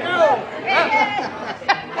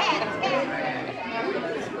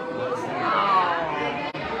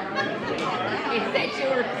 Is that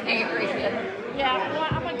your area? Yeah, well,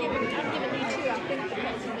 I'm giving you two. I think the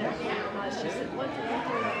president, she said, what did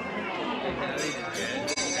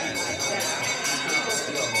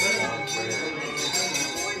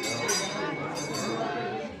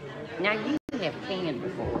Now you have canned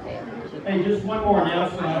before, haven't you? Hey, just one more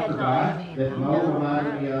announcement I forgot that Mo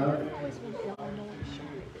reminded me of.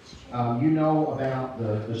 You know about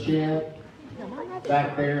the shed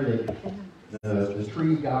back there that the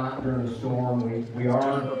tree got during the storm. We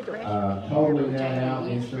are totally net out,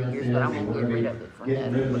 insurance is, and we're going to be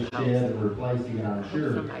getting rid of the shed and replacing it, I'm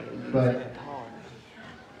sure. But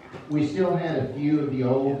we still had a few of the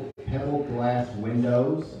old pebble glass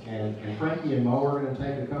windows, and Frankie and Mo are going to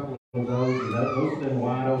take a couple of those, and those have been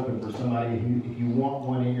wide open for somebody who, if you want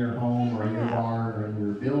one in your home or in your barn or in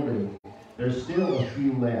your building. There's still a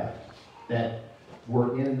few left that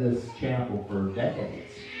were in this chapel for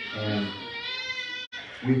decades, and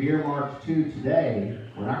we've earmarked 2 today.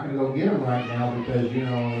 We're not going to go get them right now because, you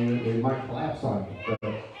know, they might collapse on you,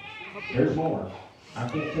 but there's more. I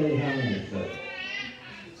can't tell you how many, but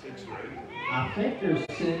I think there's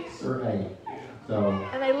 6 or 8. So,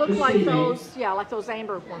 and they look like those, like those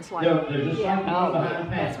amber ones. Like, they're just like the ones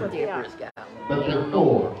behind That's what Patrick, Deborah's got. but they're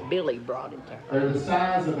full. Billy brought it to her. They're the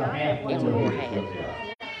size of a half lemon.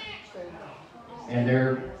 And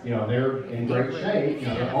they're, you know, they're in great shape. You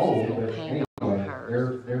know, they're old, but anyway,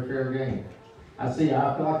 they're fair game. I feel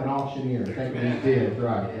like an auctioneer taking these bids,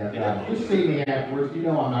 right? Yeah, just see me afterwards. You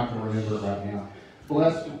know I'm not going to remember it right now.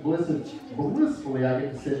 Blissfully, I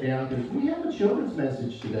get to sit down because we have a children's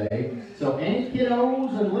message today. So any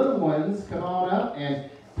kiddos and little ones, come on up and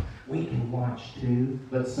we can watch too.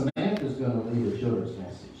 But Samantha's going to lead a children's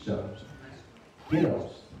message. So,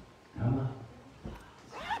 kiddos, come up.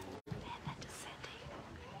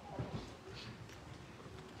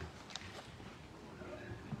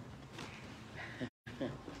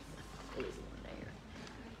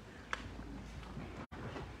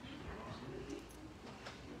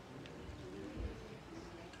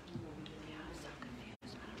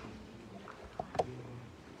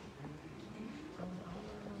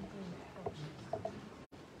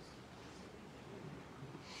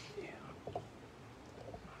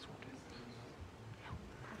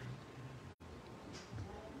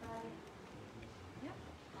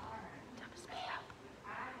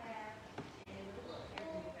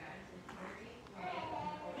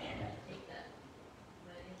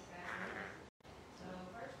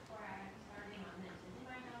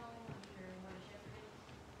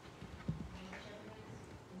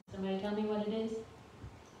 Somebody tell me what it is?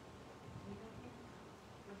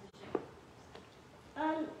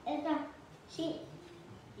 It's a sheep.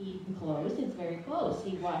 Close, it's very close.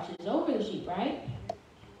 He watches over the sheep, right?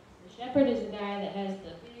 The shepherd is the guy that has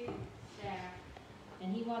the big staff,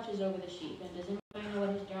 and he watches over the sheep. And does anybody know what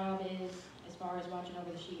his job is as far as watching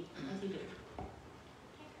over the sheep? What does he do?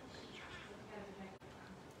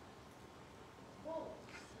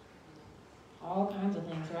 All kinds of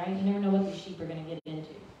things, right? You never know what these sheep are going to get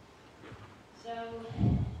into. So,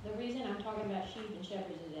 the reason I'm talking about sheep and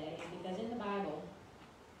shepherds today is because in the Bible,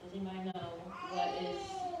 does anybody know what is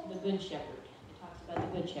the good shepherd? It talks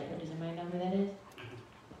about the Good Shepherd. Does anybody know who that is?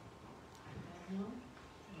 No?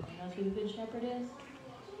 Anybody knows who the Good Shepherd is?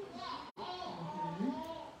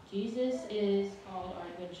 Jesus is called our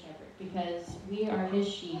Good Shepherd because we are his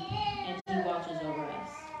sheep and he watches over us,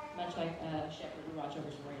 much like a shepherd would watch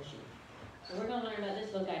over some of his sheep. So we're going to learn about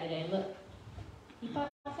this little guy today. Look, he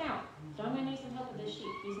pops out. So I'm going to need some help with this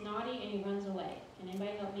sheep. He's naughty and he runs away. Can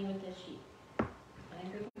anybody help me with this sheep? I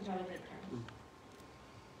think we can probably take turns.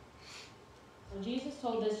 So Jesus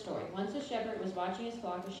told this story. Once a shepherd was watching his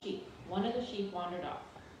flock of sheep. One of the sheep wandered off.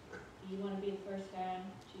 Do you want to be the first guy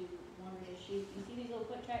to wander the sheep? You see these little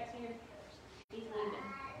foot tracks here? He's leaving.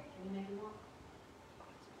 Can we make him walk?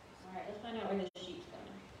 Alright, let's find out where this sheep's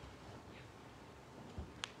going.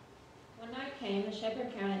 When night came, the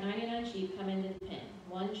shepherd counted 99 sheep come into the pen.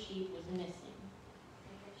 One sheep was missing.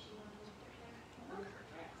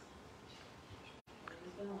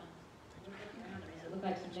 Does it look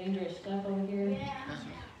like some dangerous stuff over here?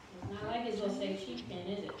 It's not like his little safe sheep pen,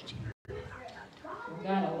 is it? We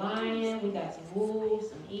got a lion, we got some wolves,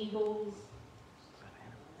 some eagles.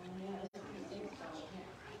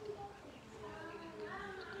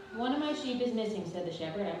 One of my sheep is missing, said the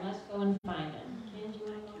shepherd. I must go and find him. Ken, do you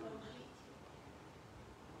want to go find the sheep?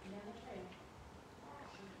 Down the trail.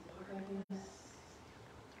 Look like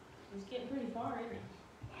he's getting pretty far, isn't he?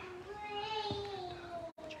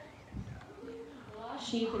 The lost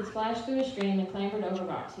sheep had splashed through a stream and clambered over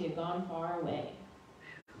rocks. He had gone far away.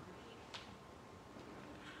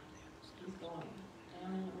 He's going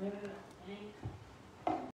down in the river, I think.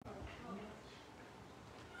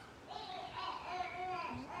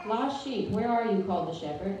 Lost sheep, where are you? Called the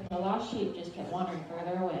shepherd. The lost sheep just kept wandering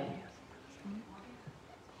further away.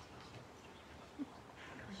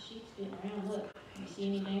 The sheep's getting around. Look, you see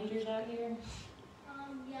any dangers out here?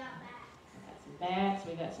 Yeah, We got some bats,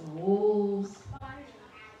 we got some wolves. It's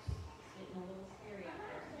getting a little scary out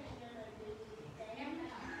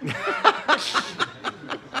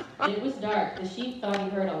there. It was dark. The sheep thought he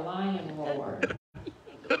heard a lion roar.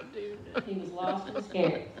 He was lost and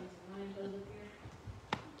scared.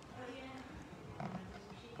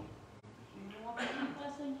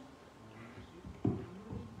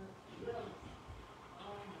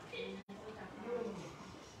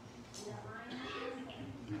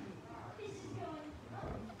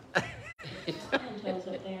 Up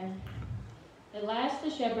there. At last the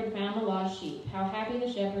shepherd found the lost sheep. How happy the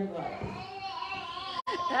shepherd was.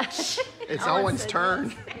 It's Owen's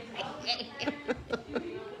turn.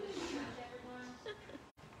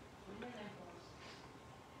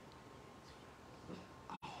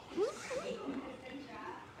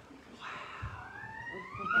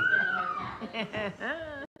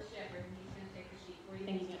 Where do you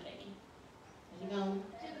think he's going to take him? He's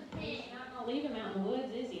not going to leave him out in the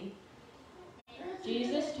woods, is he?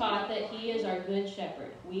 Jesus taught that he is our good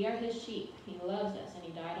shepherd. We are his sheep. He loves us, and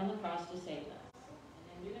he died on the cross to save us.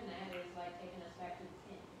 And in doing that, it is like taking us back to the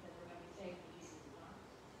pen, because we're going to be saved from Jesus' arms.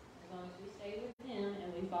 As long as we stay with him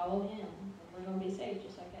and we follow him, we're going to be saved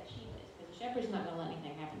just like that sheep is. Because the shepherd's not going to let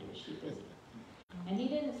anything happen to his sheep, is he? And he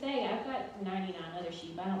didn't say, I've got 99 other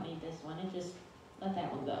sheep, I don't need this one. It just, let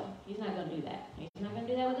that one go. He's not going to do that. He's not going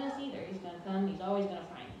to do that with us either. He's going to come, he's always going to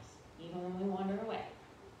find us, even when we wander away.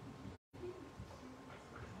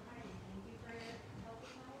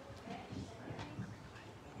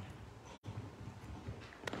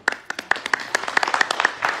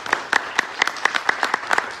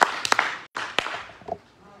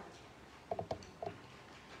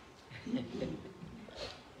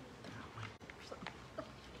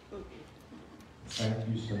 Thank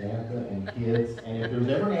you, Samantha and kids. And if there's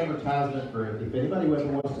ever an advertisement for, if anybody ever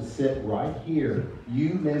wants to sit right here,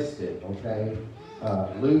 you missed it, okay?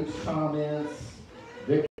 Luke's comments,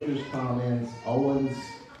 Victor's comments, Owen's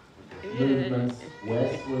movements,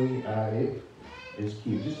 Wesley, it's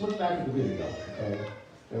cute. Just look back at the video, okay?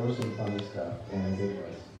 There was some funny stuff, and it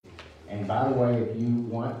was. And by the way, if you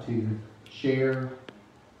want to share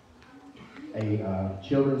a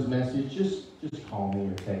children's message, just call me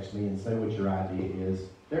or text me and say what your idea is.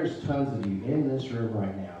 There's tons of you in this room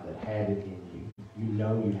right now that had it in you. You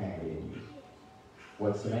know you had it in you.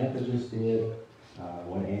 What Samantha just did,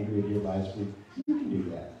 what Andrea did last week, you can do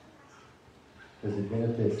that. Because it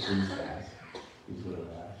benefits these guys, these little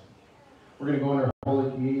guys. We're going to go into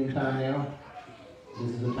Holy Communion time now.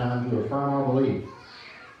 This is the time to affirm our belief.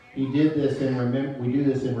 He did this we do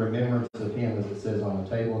this in remembrance of him, as it says on the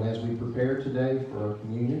table. And as we prepare today for our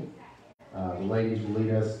communion, the ladies will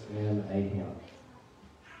lead us in a hymn.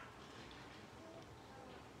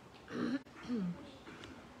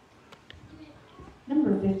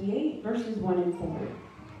 Number 58, verses 1 and 4.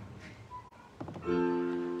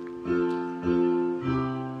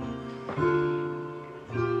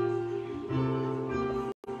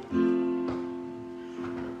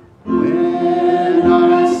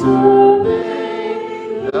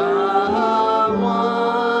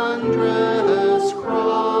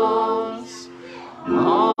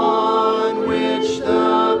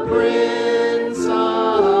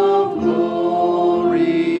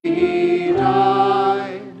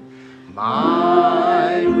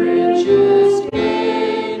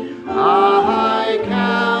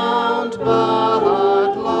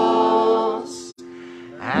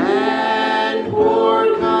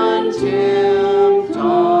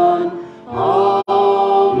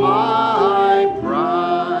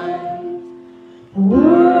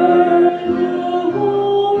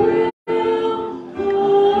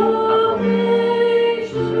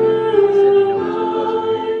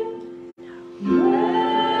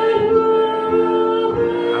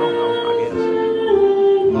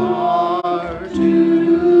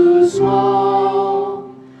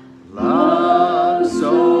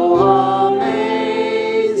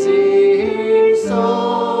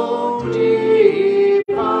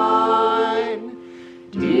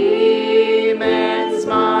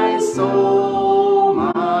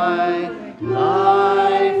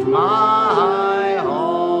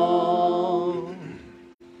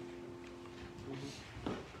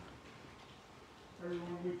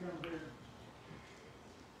 here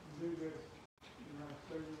do this,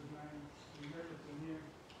 say his name, remember from him,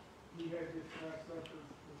 he had this Last Supper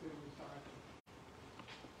with his disciples.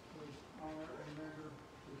 Was honor and remember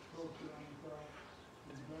his culture on the cross,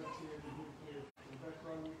 his blood shed and his death. So that's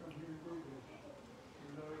why we come here and do this.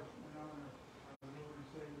 We love and honor our Lord and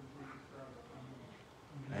Savior Jesus Christ.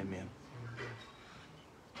 Amen. Amen.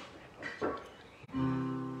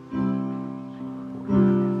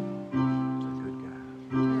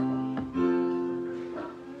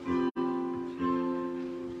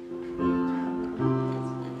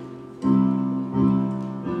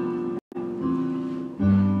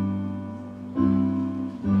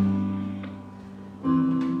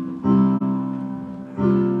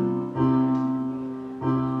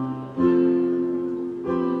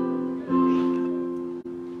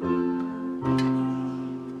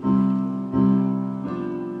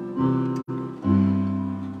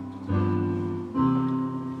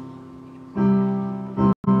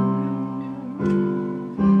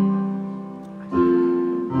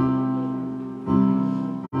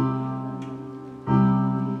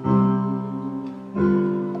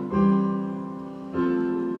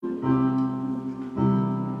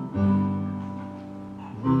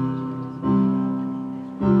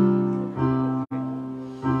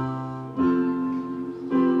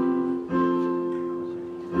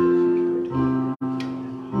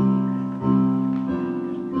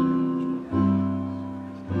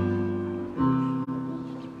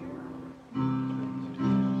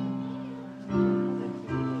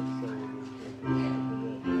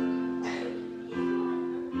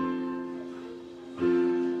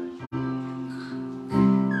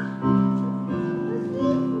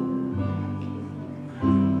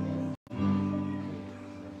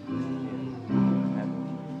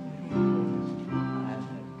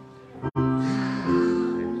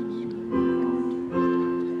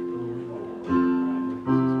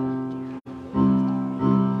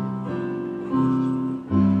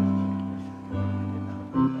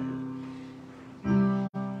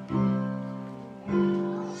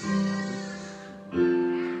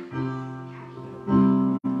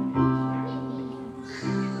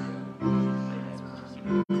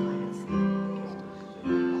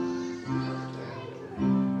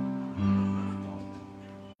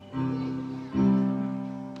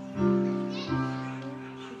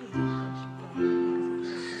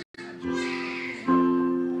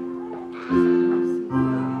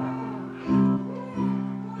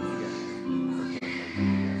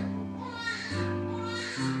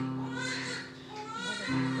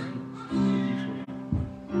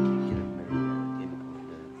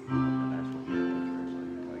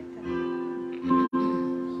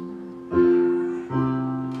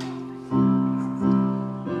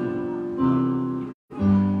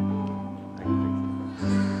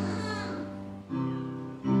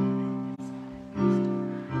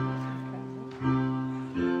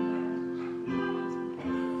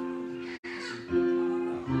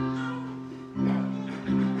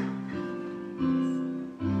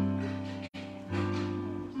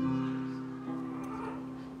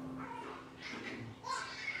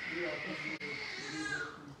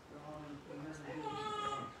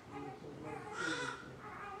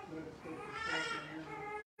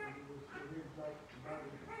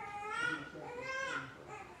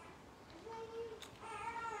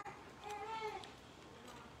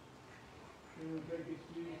 Take his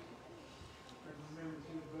feet and remember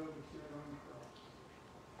his blood was shed on the cross.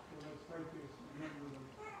 So let's take this and remember them.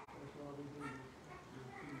 That's why we do this.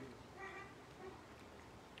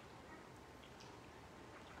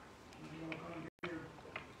 You want to come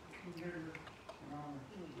here and honor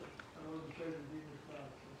our Lord and Savior Jesus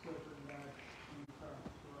Christ, the suffered and died on the cross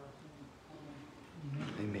for our sins.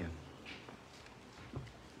 Amen. Amen.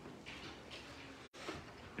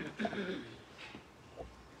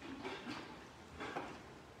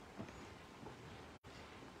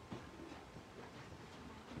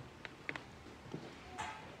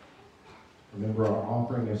 Remember, our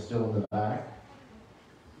offering is still in the back,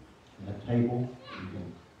 that table. You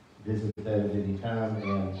can visit that at any time.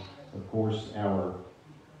 And, of course, our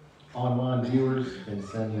online viewers can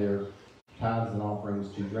send their tithes and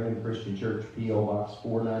offerings to Drennon Christian Church, P.O. Box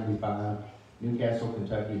 495, Newcastle,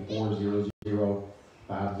 Kentucky 40050.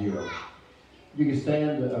 You can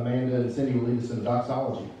stand. Amanda and Cindy will lead us in the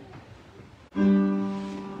doxology.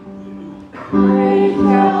 Praise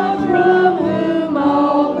God from whom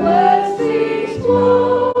all blessings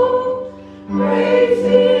flow. Praise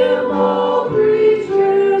Him, all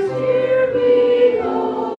creatures here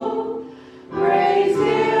below. Praise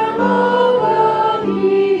Him above,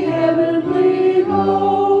 ye heavenly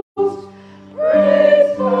hosts.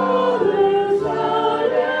 Praise God.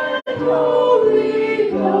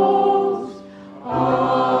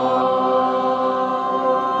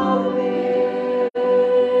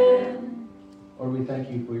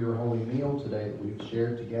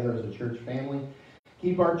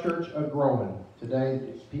 keep our church growing. Today,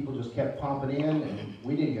 people just kept pumping in, and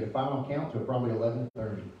we didn't get a final count till probably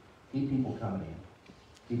 11:30. Keep people coming in.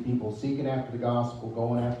 Keep people seeking after the gospel,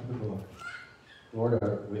 going after the book. Lord,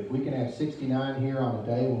 if we can have 69 here on a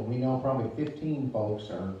day when we know probably 15 folks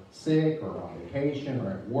are sick or on vacation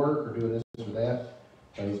or at work or doing this or that,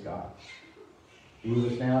 praise God. Be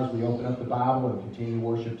with us now as we open up the Bible and continue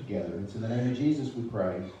worship together. It's in the name of Jesus we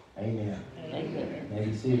pray. Amen. Amen. May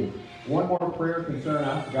be seated. One more prayer concern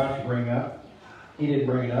I forgot to bring up. He didn't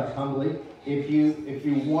bring it up humbly. If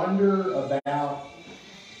you wonder about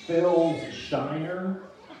Phil's shiner,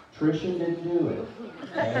 Tricia didn't do it.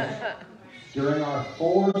 Okay? During our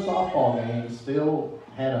 4 softball games, Phil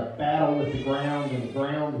had a battle with the ground, and the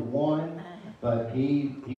ground won, but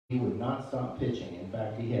he would not stop pitching. In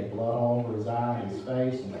fact, he had blood all over his eye and his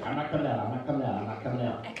face, and like, I'm not coming out, I'm not coming out, I'm not coming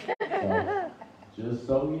out. So, just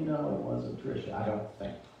so you know, it wasn't Tricia, I don't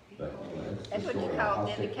think. But anyway, That's what you call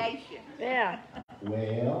dedication. Yeah.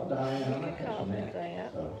 Well, Diane, I'm not You call catching it that.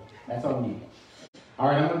 that. So, that's on you. All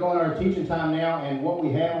right, I'm going to go into our teaching time now, and what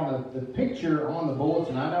we have on the picture on the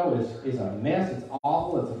bulletin, I know is a mess. It's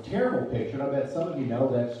awful. It's a terrible picture, and I bet some of you know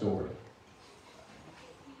that story.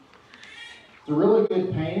 It's a really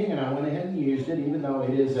good painting, and I went ahead and used it, even though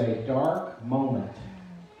it is a dark moment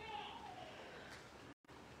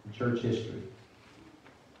in church history.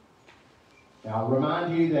 Now, I'll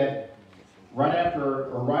remind you that right at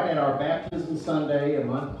our baptism Sunday a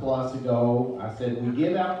month plus ago, I said we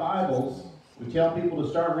give out Bibles. We tell people to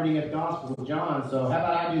start reading at the Gospel of John, so how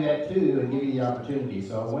about I do that too and give you the opportunity?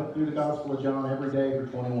 So I went through the Gospel of John every day for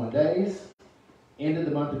 21 days, ended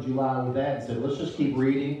the month of July with that, and said let's just keep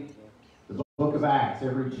reading the book of Acts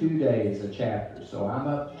every 2 days a chapter. So I'm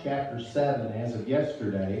up to chapter 7 as of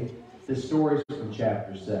yesterday. This story is from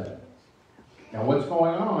chapter 7. Now what's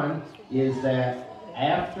going on is that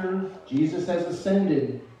after Jesus has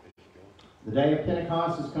ascended, the day of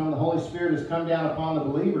Pentecost has come, the Holy Spirit has come down upon the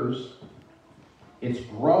believers. It's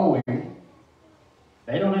growing.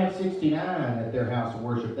 They don't have 69 at their house of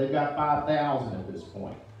worship. They've got 5,000 at this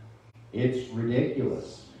point. It's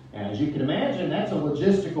ridiculous. And as you can imagine, that's a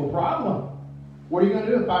logistical problem. What are you going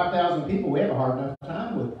to do with 5,000 people? We have a hard enough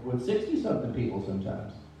time with 60-something people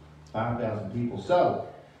sometimes. 5,000 people. So,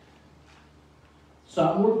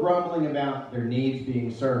 some were grumbling about their needs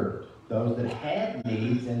being served. Those that had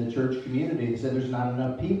needs in the church community said there's not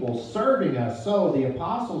enough people serving us. So the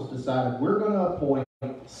apostles decided we're going to appoint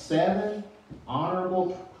 7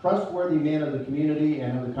 honorable, trustworthy men of the community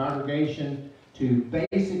and of the congregation to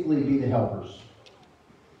basically be the helpers.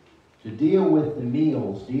 To deal with the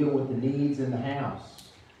meals, deal with the needs in the house.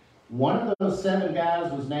 One of those 7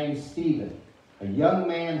 guys was named Stephen, a young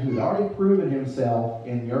man who'd already proven himself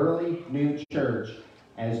in the early new church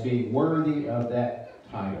as being worthy of that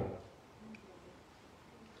title.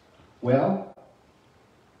 Well,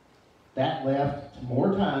 that left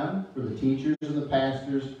more time for the teachers and the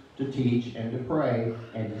pastors to teach and to pray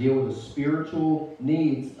and to deal with the spiritual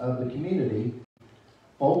needs of the community.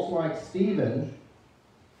 Folks like Stephen,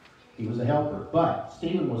 he was a helper, but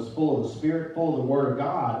Stephen was full of the Spirit, full of the Word of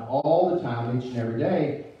God all the time, each and every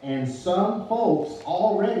day, and some folks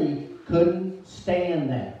already couldn't stand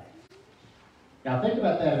that. Now think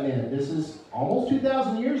about that a minute. This is almost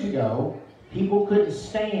 2,000 years ago. People couldn't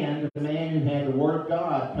stand a man who had the Word of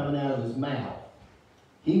God coming out of his mouth.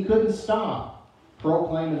 He couldn't stop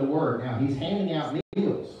proclaiming the Word. Now, he's handing out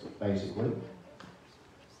meals, basically.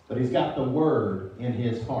 But he's got the Word in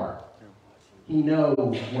his heart. He knows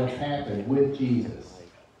what's happened with Jesus.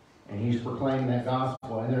 And he's proclaiming that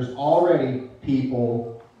gospel. And there's already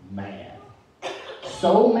people mad.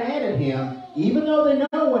 So mad at him, even though they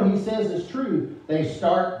know what he says is true, they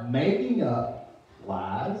start making up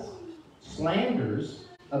lies, slanders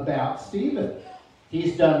about Stephen.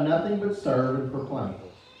 He's done nothing but serve and proclaim.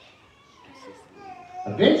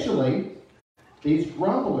 Eventually, these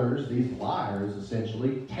grumblers, these liars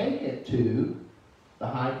essentially, take it to the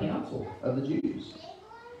high council of the Jews.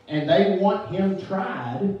 And they want him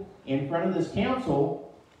tried in front of this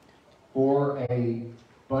council for a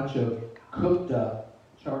bunch of cooked up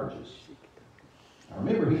charges. Now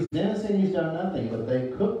remember, he's innocent, he's done nothing, but they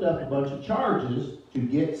cooked up a bunch of charges to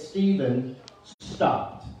get Stephen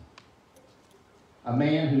stopped. A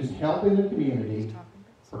man who's helping the community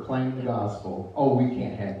proclaim the gospel. Oh, we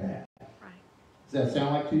can't have that. Does that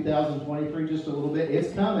sound like 2023 just a little bit?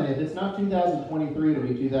 It's coming. If it's not 2023, it'll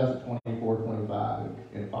be 2024, 25,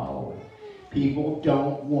 and following. People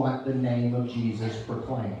don't want the name of Jesus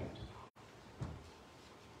proclaimed.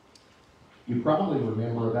 You probably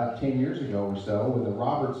remember about 10 years ago or so when the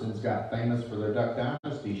Robertsons got famous for their Duck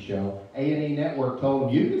Dynasty show, A&E Network told them,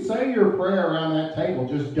 you can say your prayer around that table,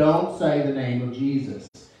 just don't say the name of Jesus.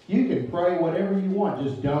 You can pray whatever you want,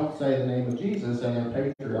 just don't say the name of Jesus. And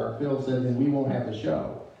their patriarch Phil said, then we won't have the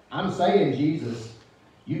show. I'm saying Jesus.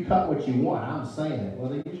 You cut what you want. I'm saying it. Well,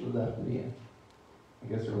 they usually left it in.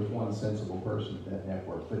 I guess there was one sensible person at that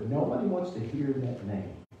network. But nobody wants to hear that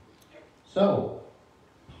name. So,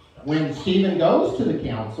 when Stephen goes to the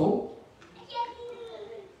council,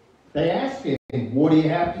 they ask him, what do you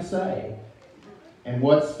have to say? And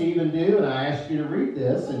what's Stephen do? And I ask you to read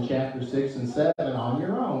this in chapter 6 and 7 on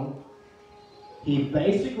your own. He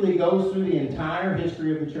basically goes through the entire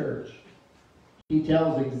history of the church. He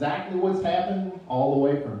tells exactly what's happened all the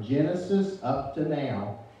way from Genesis up to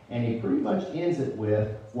now. And he pretty much ends it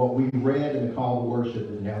with what we read in the call to worship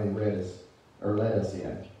that Nellie led us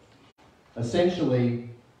in. Essentially,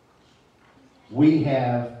 we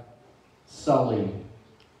have sullied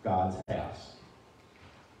God's house.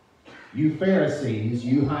 You Pharisees,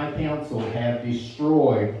 you high council, have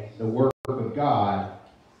destroyed the work of God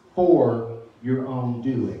for your own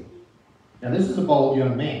doing. Now, this is a bold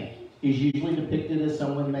young man. He's usually depicted as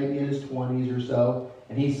someone maybe in his 20s or so.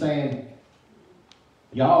 And he's saying,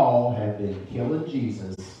 y'all have been killing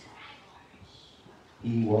Jesus.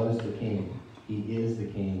 He was the king. He is the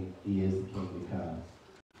king. He is the king to come.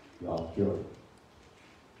 Y'all killed him.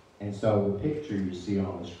 And so the picture you see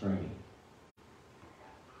on the screen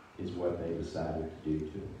is what they decided to do to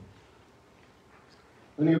him.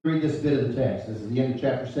 Let me read this bit of the text. This is the end of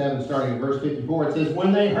chapter 7, starting at verse 54. It says,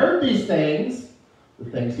 when they heard these things,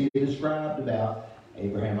 the things he described about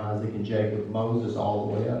Abraham, Isaac, and Jacob, Moses, all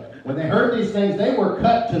the way up. When they heard these things, they were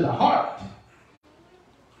cut to the heart.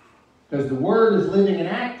 Because the word is living and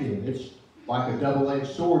active. It's like a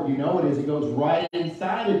double-edged sword. You know it is. It goes right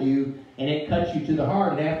inside of you, and it cuts you to the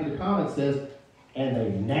heart. And after the comment says, and they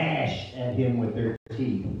gnashed at him with their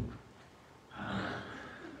teeth.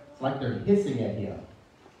 It's like they're hissing at him.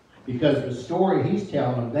 Because the story he's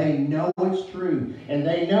telling them, they know it's true. And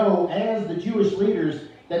they know, as the Jewish leaders,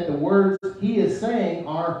 that the words he is saying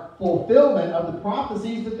are fulfillment of the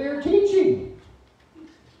prophecies that they're teaching.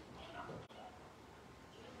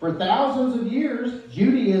 For thousands of years,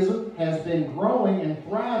 Judaism has been growing and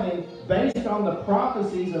thriving based on the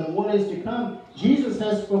prophecies of what is to come. Jesus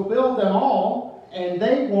has fulfilled them all, and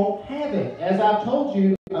they won't have it. As I've told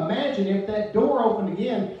you, imagine if that door opened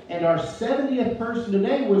again and our 70th person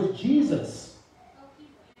today was Jesus.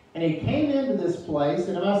 And he came into this place,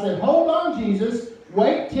 and if I said, hold on, Jesus,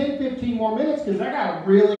 wait 10, 15 more minutes because I got a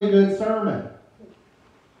really good sermon.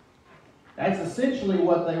 That's essentially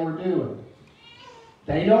what they were doing.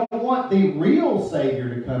 They don't want the real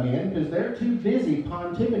Savior to come in because they're too busy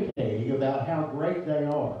pontificating about how great they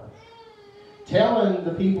are. Telling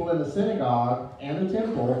the people in the synagogue and the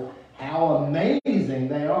temple how amazing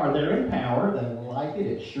they are. They're in power. They like it.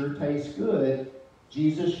 It sure tastes good.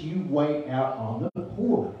 Jesus, you wait out on the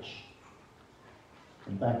porch.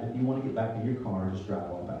 In fact, if you want to get back in your car, just drive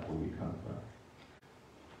on back where you come from.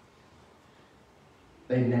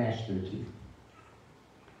 They gnashed their teeth.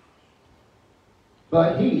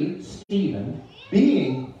 But he, Stephen,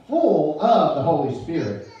 being full of the Holy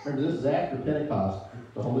Spirit, remember this is after Pentecost,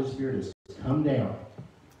 the Holy Spirit has come down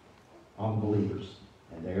on believers,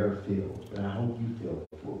 and they are filled. And I hope you feel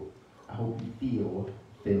full. I hope you feel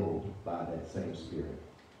filled by that same Spirit.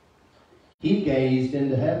 He gazed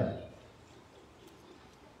into heaven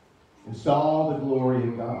and saw the glory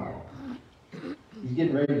of God. He's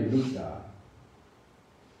getting ready to meet God.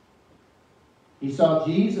 He saw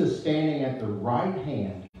Jesus standing at the right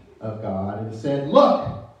hand of God and said, look,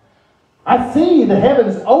 I see the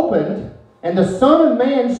heavens opened and the Son of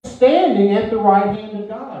Man standing at the right hand of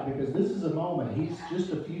God. Because this is a moment. He's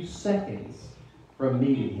just a few seconds from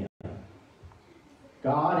meeting him.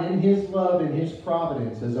 God, in his love and his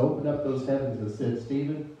providence, has opened up those heavens and said,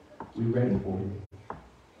 Stephen, we're ready for you.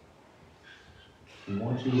 We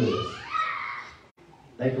want you with us.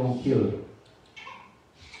 They're going to kill you.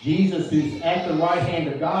 Jesus, who's at the right hand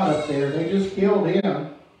of God up there, they just killed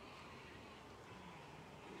him.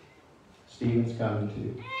 Stephen's coming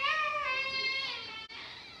too.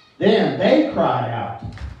 Then they cried out.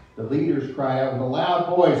 The leaders cried out with a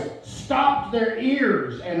loud voice, stopped their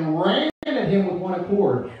ears, and ran at him with one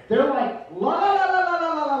accord. They're like, la la la la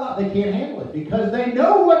la la la. They can't handle it because they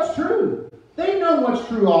know what's true. They know what's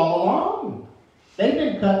true all along. They've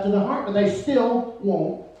been cut to the heart, but they still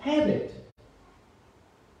won't have it.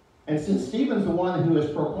 And since Stephen's the one who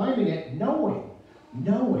is proclaiming it, knowing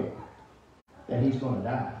that he's going to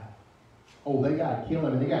die, oh, they got to kill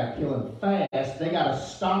him, and they got to kill him fast. They got to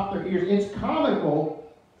stop their ears. It's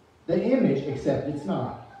comical, the image, except it's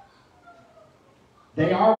not.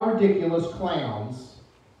 They are ridiculous clowns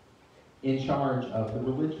in charge of the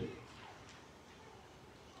religion.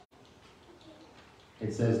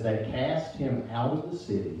 It says they cast him out of the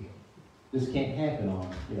city. This can't happen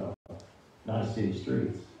on, nice city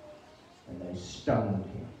streets. And they stoned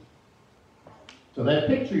him. So that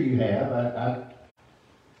picture you have, I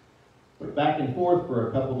went back and forth for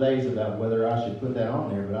a couple days about whether I should put that on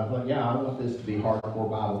there, but I thought, yeah, I want this to be hardcore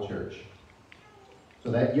Bible church.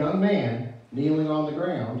 So that young man kneeling on the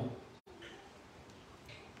ground,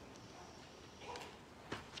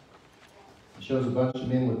 shows a bunch of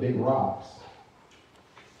men with big rocks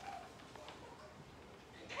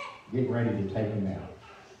getting ready to take him out.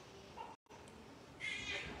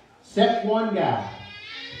 Except one guy.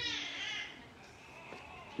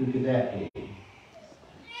 Who could that be?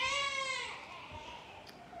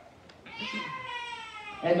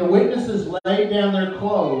 And the witnesses laid down their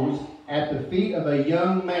clothes at the feet of a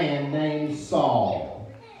young man named Saul.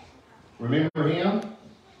 Remember him?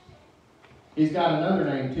 He's got another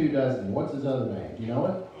name too, doesn't he? What's his other name? Do you know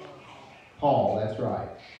it? Paul, that's right.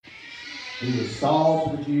 He was Saul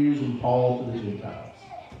to the Jews and Paul to the Gentiles.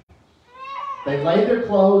 They laid their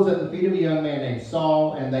clothes at the feet of a young man named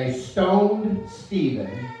Saul, and they stoned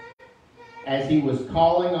Stephen as he was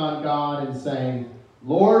calling on God and saying,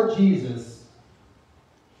 Lord Jesus,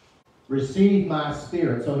 receive my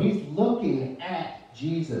spirit. So he's looking at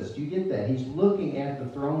Jesus. Do you get that? He's looking at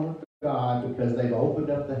the throne of God because they've opened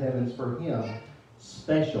up the heavens for him,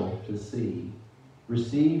 special to see.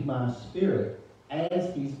 Receive my spirit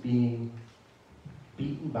as he's being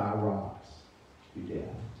beaten by rocks to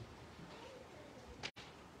death.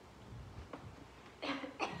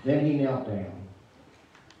 Then he knelt down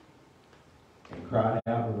and cried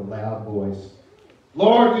out with a loud voice,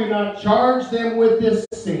 Lord, do not charge them with this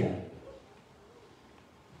sin.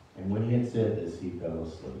 And when he had said this, he fell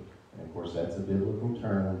asleep. And of course, that's a biblical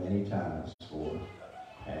term many times for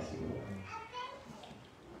passing away.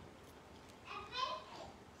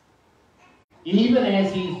 Even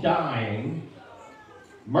as he's dying,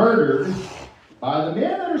 murdered by the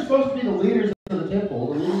men that are supposed to be the leaders of the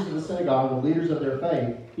temple, the leaders of the synagogue, the leaders of their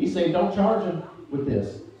faith, he's saying, don't charge them with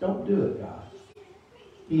this. Don't do it, God.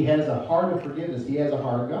 He has a heart of forgiveness. He has a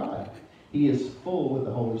heart of God. He is full with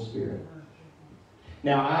the Holy Spirit.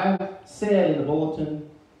 Now, I've said in the bulletin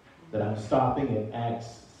that I'm stopping at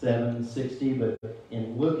Acts 7:60, but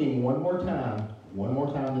in looking one more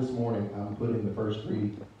time this morning, I'm putting the first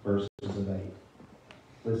 3 verses of 8.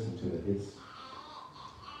 Listen to it.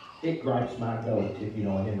 It gripes my goat, if you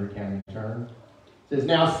know a Henry County term. It says,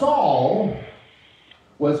 now Saul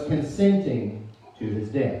was consenting to his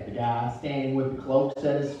death. The guy standing with the cloaks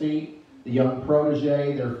at his feet, the young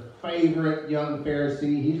protege, their favorite young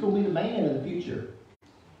Pharisee, he's going to be the man in the future.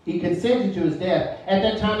 He consented to his death. At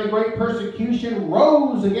that time, a great persecution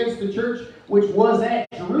rose against the church which was at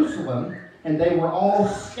Jerusalem, and they were all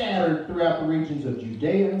scattered throughout the regions of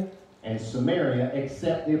Judea and Samaria,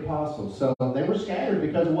 except the apostles. So they were scattered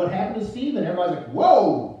because of what happened to Stephen. Everybody's like,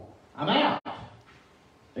 whoa, I'm out.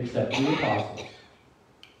 Except the apostles.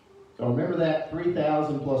 So remember that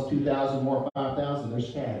 3,000 plus 2,000 more 5,000, they're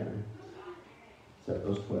scattered. Except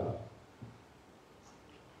those 12.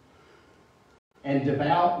 And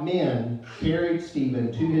devout men carried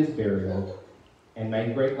Stephen to his burial and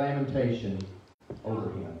made great lamentation over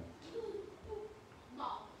him.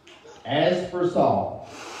 As for Saul,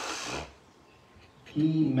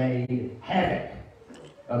 he made havoc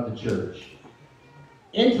of the church,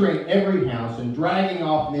 entering every house and dragging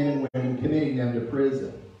off men and women, committing them to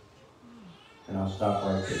prison. And I'll stop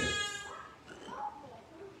right there.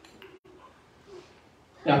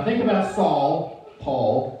 Now think about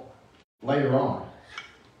Paul, later on.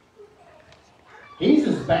 He's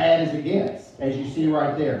as bad as it gets, as you see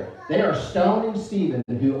right there. They are stoning Stephen,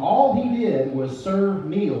 who all he did was serve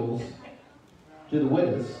meals to the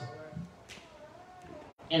widows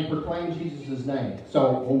and proclaim Jesus' name.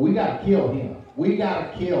 So, we got to kill him. We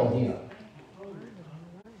got to kill him.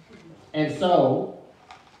 And so,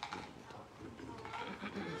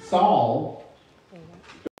 Saul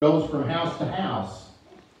goes from house to house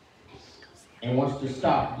and wants to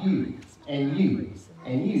stop you and you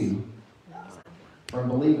and you from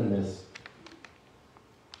believing this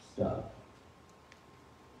stuff.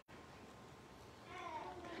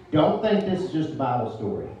 Don't think this is just a Bible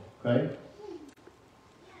story, okay?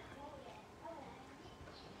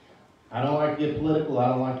 I don't like to get political. I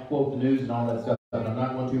don't like to quote the news and all that stuff, and I'm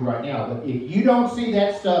not going to right now. But if you don't see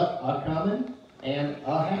that stuff a-coming and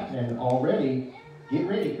a-happening already, Get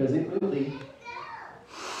ready, because it will be.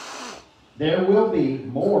 There will be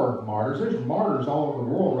more martyrs. There's martyrs all over the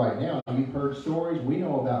world right now. You've heard stories. We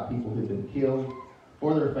know about people who've been killed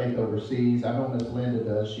for their faith overseas. I know Miss Linda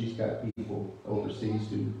does. She's got people overseas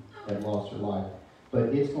who have lost their life.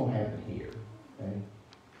 But it's going to happen here. Okay?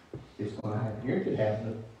 It's going to happen here. It could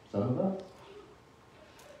happen to some of us.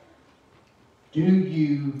 Do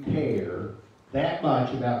you care that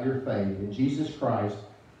much about your faith in Jesus Christ,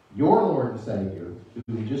 your Lord and Savior,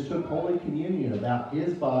 who just took Holy Communion about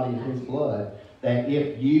His body and His blood, that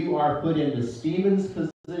if you are put into Stephen's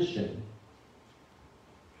position,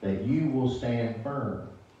 that you will stand firm?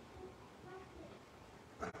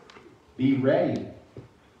 Be ready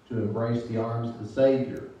to embrace the arms of the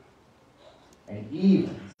Savior and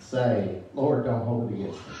even say, Lord, don't hold it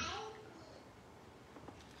against me.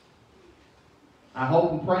 I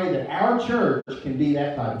hope and pray that our church can be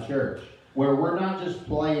that type of church, where we're not just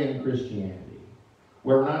playing Christianity,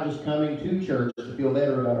 where we're not just coming to church to feel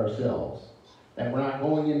better about ourselves, that we're not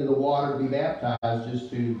going into the water to be baptized just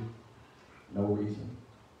to no reason,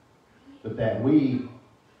 but that we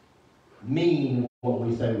mean what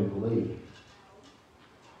we say we believe.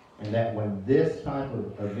 And that when this type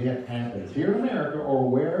of event happens here in America or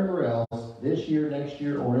wherever else, this year, next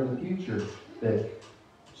year, or in the future, that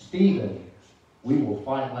Stephen, we will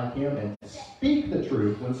fight like him and speak the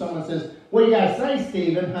truth. When someone says, what do you got to say,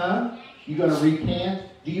 Stephen, huh? You going to recant?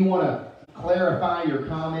 Do you want to clarify your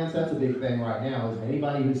comments? That's a big thing right now. Is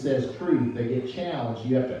anybody who says truth, they get challenged.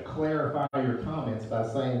 You have to clarify your comments by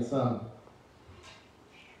saying some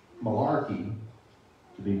malarkey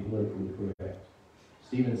to be politically correct.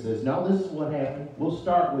 Stephen says, no, this is what happened. We'll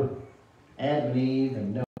start with Adam and Eve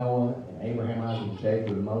and Noah and Abraham, Isaac, and Jacob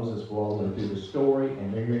and Moses. We'll all go through the story,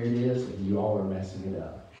 and there it is, and you all are messing it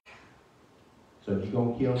up. So if you're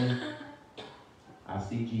going to kill me, I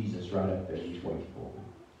see Jesus right up there. He's waiting for me.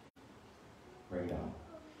 Bring it on.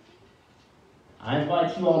 I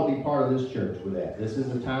invite you all to be part of this church with that. This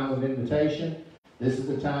is a time of invitation. This is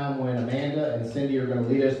the time when Amanda and Cindy are going to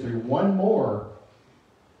lead us through one more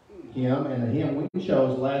hymn, and the hymn we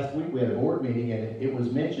chose last week. We had a board meeting, and it was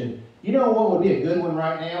mentioned. You know what would be a good one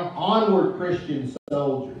right now? Onward, Christian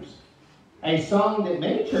Soldiers. A song that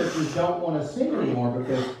many churches don't want to sing anymore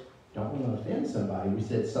because don't want to offend somebody. We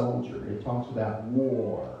said soldier. It talks about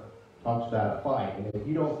war. It talks about a fight. And if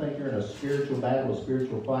you don't think you're in a spiritual battle, a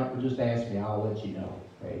spiritual fight, well, just ask me. I'll let you know.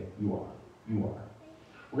 Okay? You are. You are.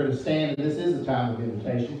 We're going to stand, and this is a time of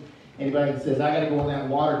invitation. Anybody that says, I got to go in that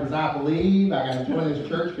water because I believe, I got to join this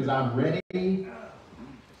church because I'm ready,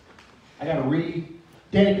 I got to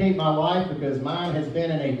rededicate my life because mine has been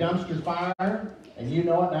in a dumpster fire, and you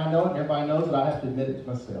know it, and I know it, and everybody knows it, I have to admit it to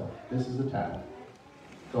myself. This is the time.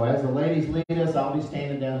 So as the ladies lead us, I'll be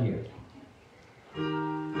standing down here.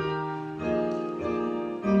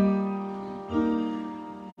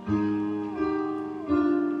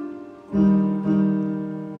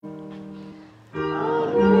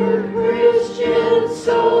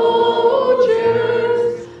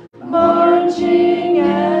 Soldiers marching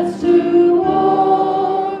as to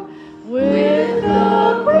war with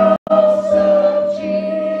the cross of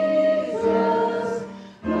Jesus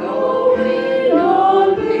going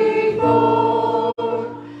on before.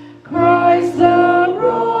 Christ the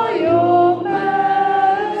royal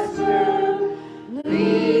master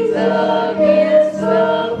leads against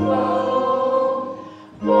the foe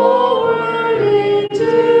forward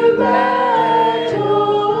into battle.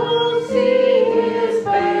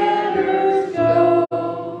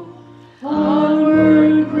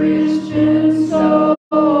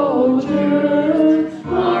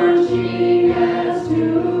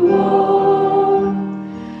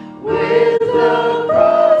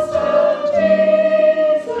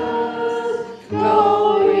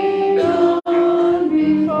 Going on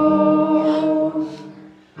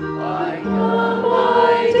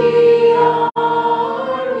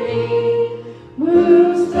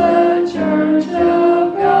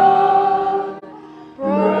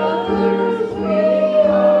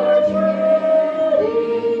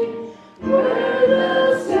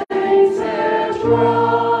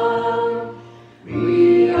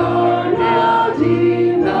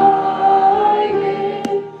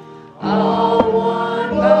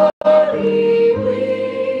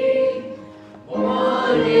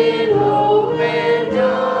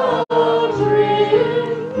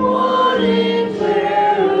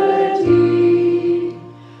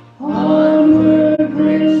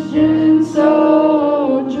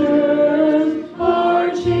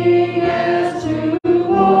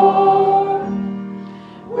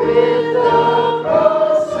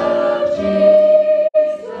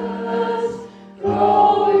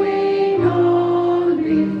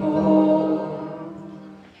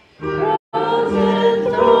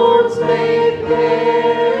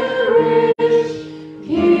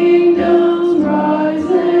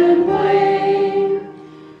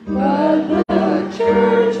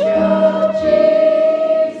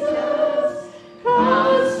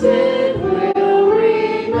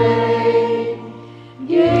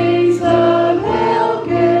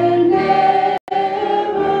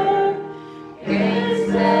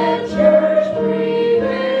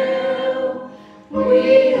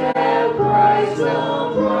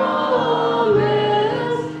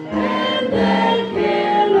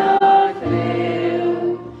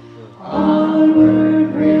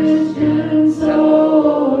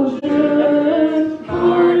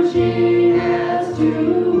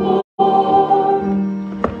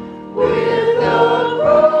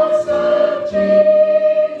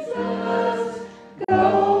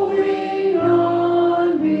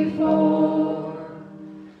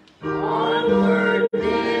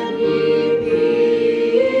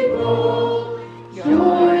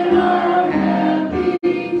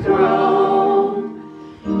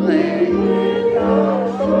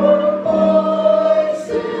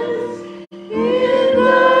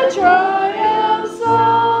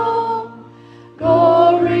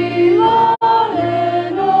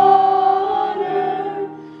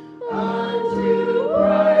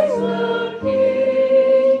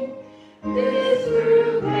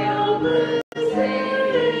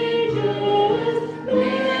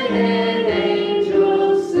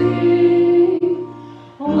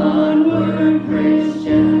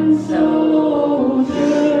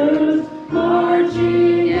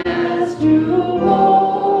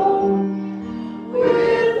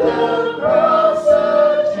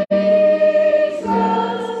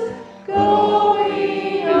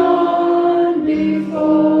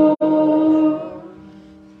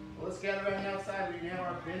let's gather around the outside. We now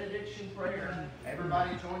our benediction prayer.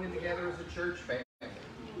 Everybody joining together as a church family.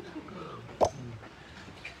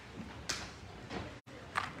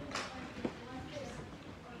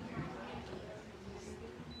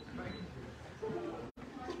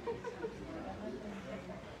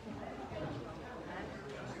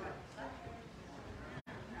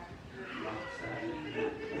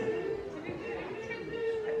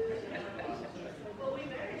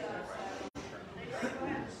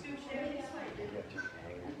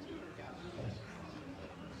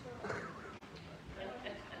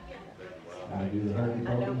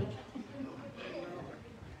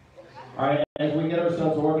 All right, as we get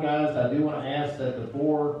ourselves organized, I do want to ask that the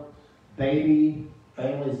 4 baby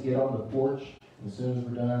families get on the porch as soon as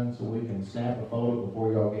we're done so we can snap a photo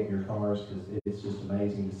before y'all get in your cars, because it's just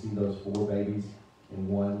amazing to see those 4 babies in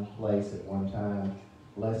one place at one time.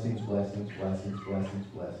 Blessings, blessings, blessings, blessings,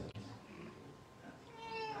 blessings.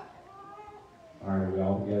 All right, are we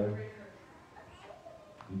all together?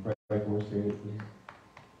 You pray for us, David, please.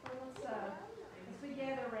 As we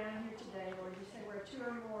gather around here today, Lord, you say where 2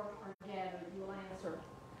 or more are gathered, you will answer.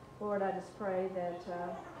 Lord, I just pray that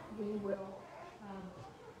we will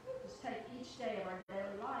just take each day of our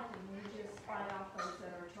daily life and we just fight off those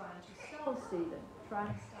that are trying to stone Stephen,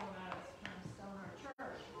 trying to stone us, trying to stone our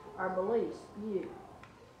church, our beliefs, you.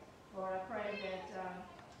 Lord, I pray that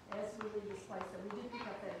as we leave this place, that we do pick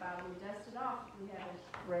up that Bible, we dust it off if we haven't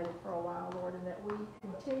read it for a while, Lord, and that we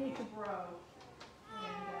continue to grow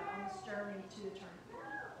and on this journey to eternity.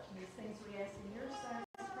 And these things we ask in your Son's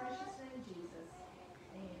precious name, Jesus.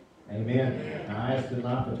 Amen. Amen. I ask that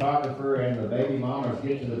my photographer and the baby mamas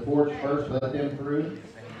get to the porch first, let them through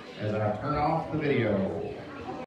as I turn off the video.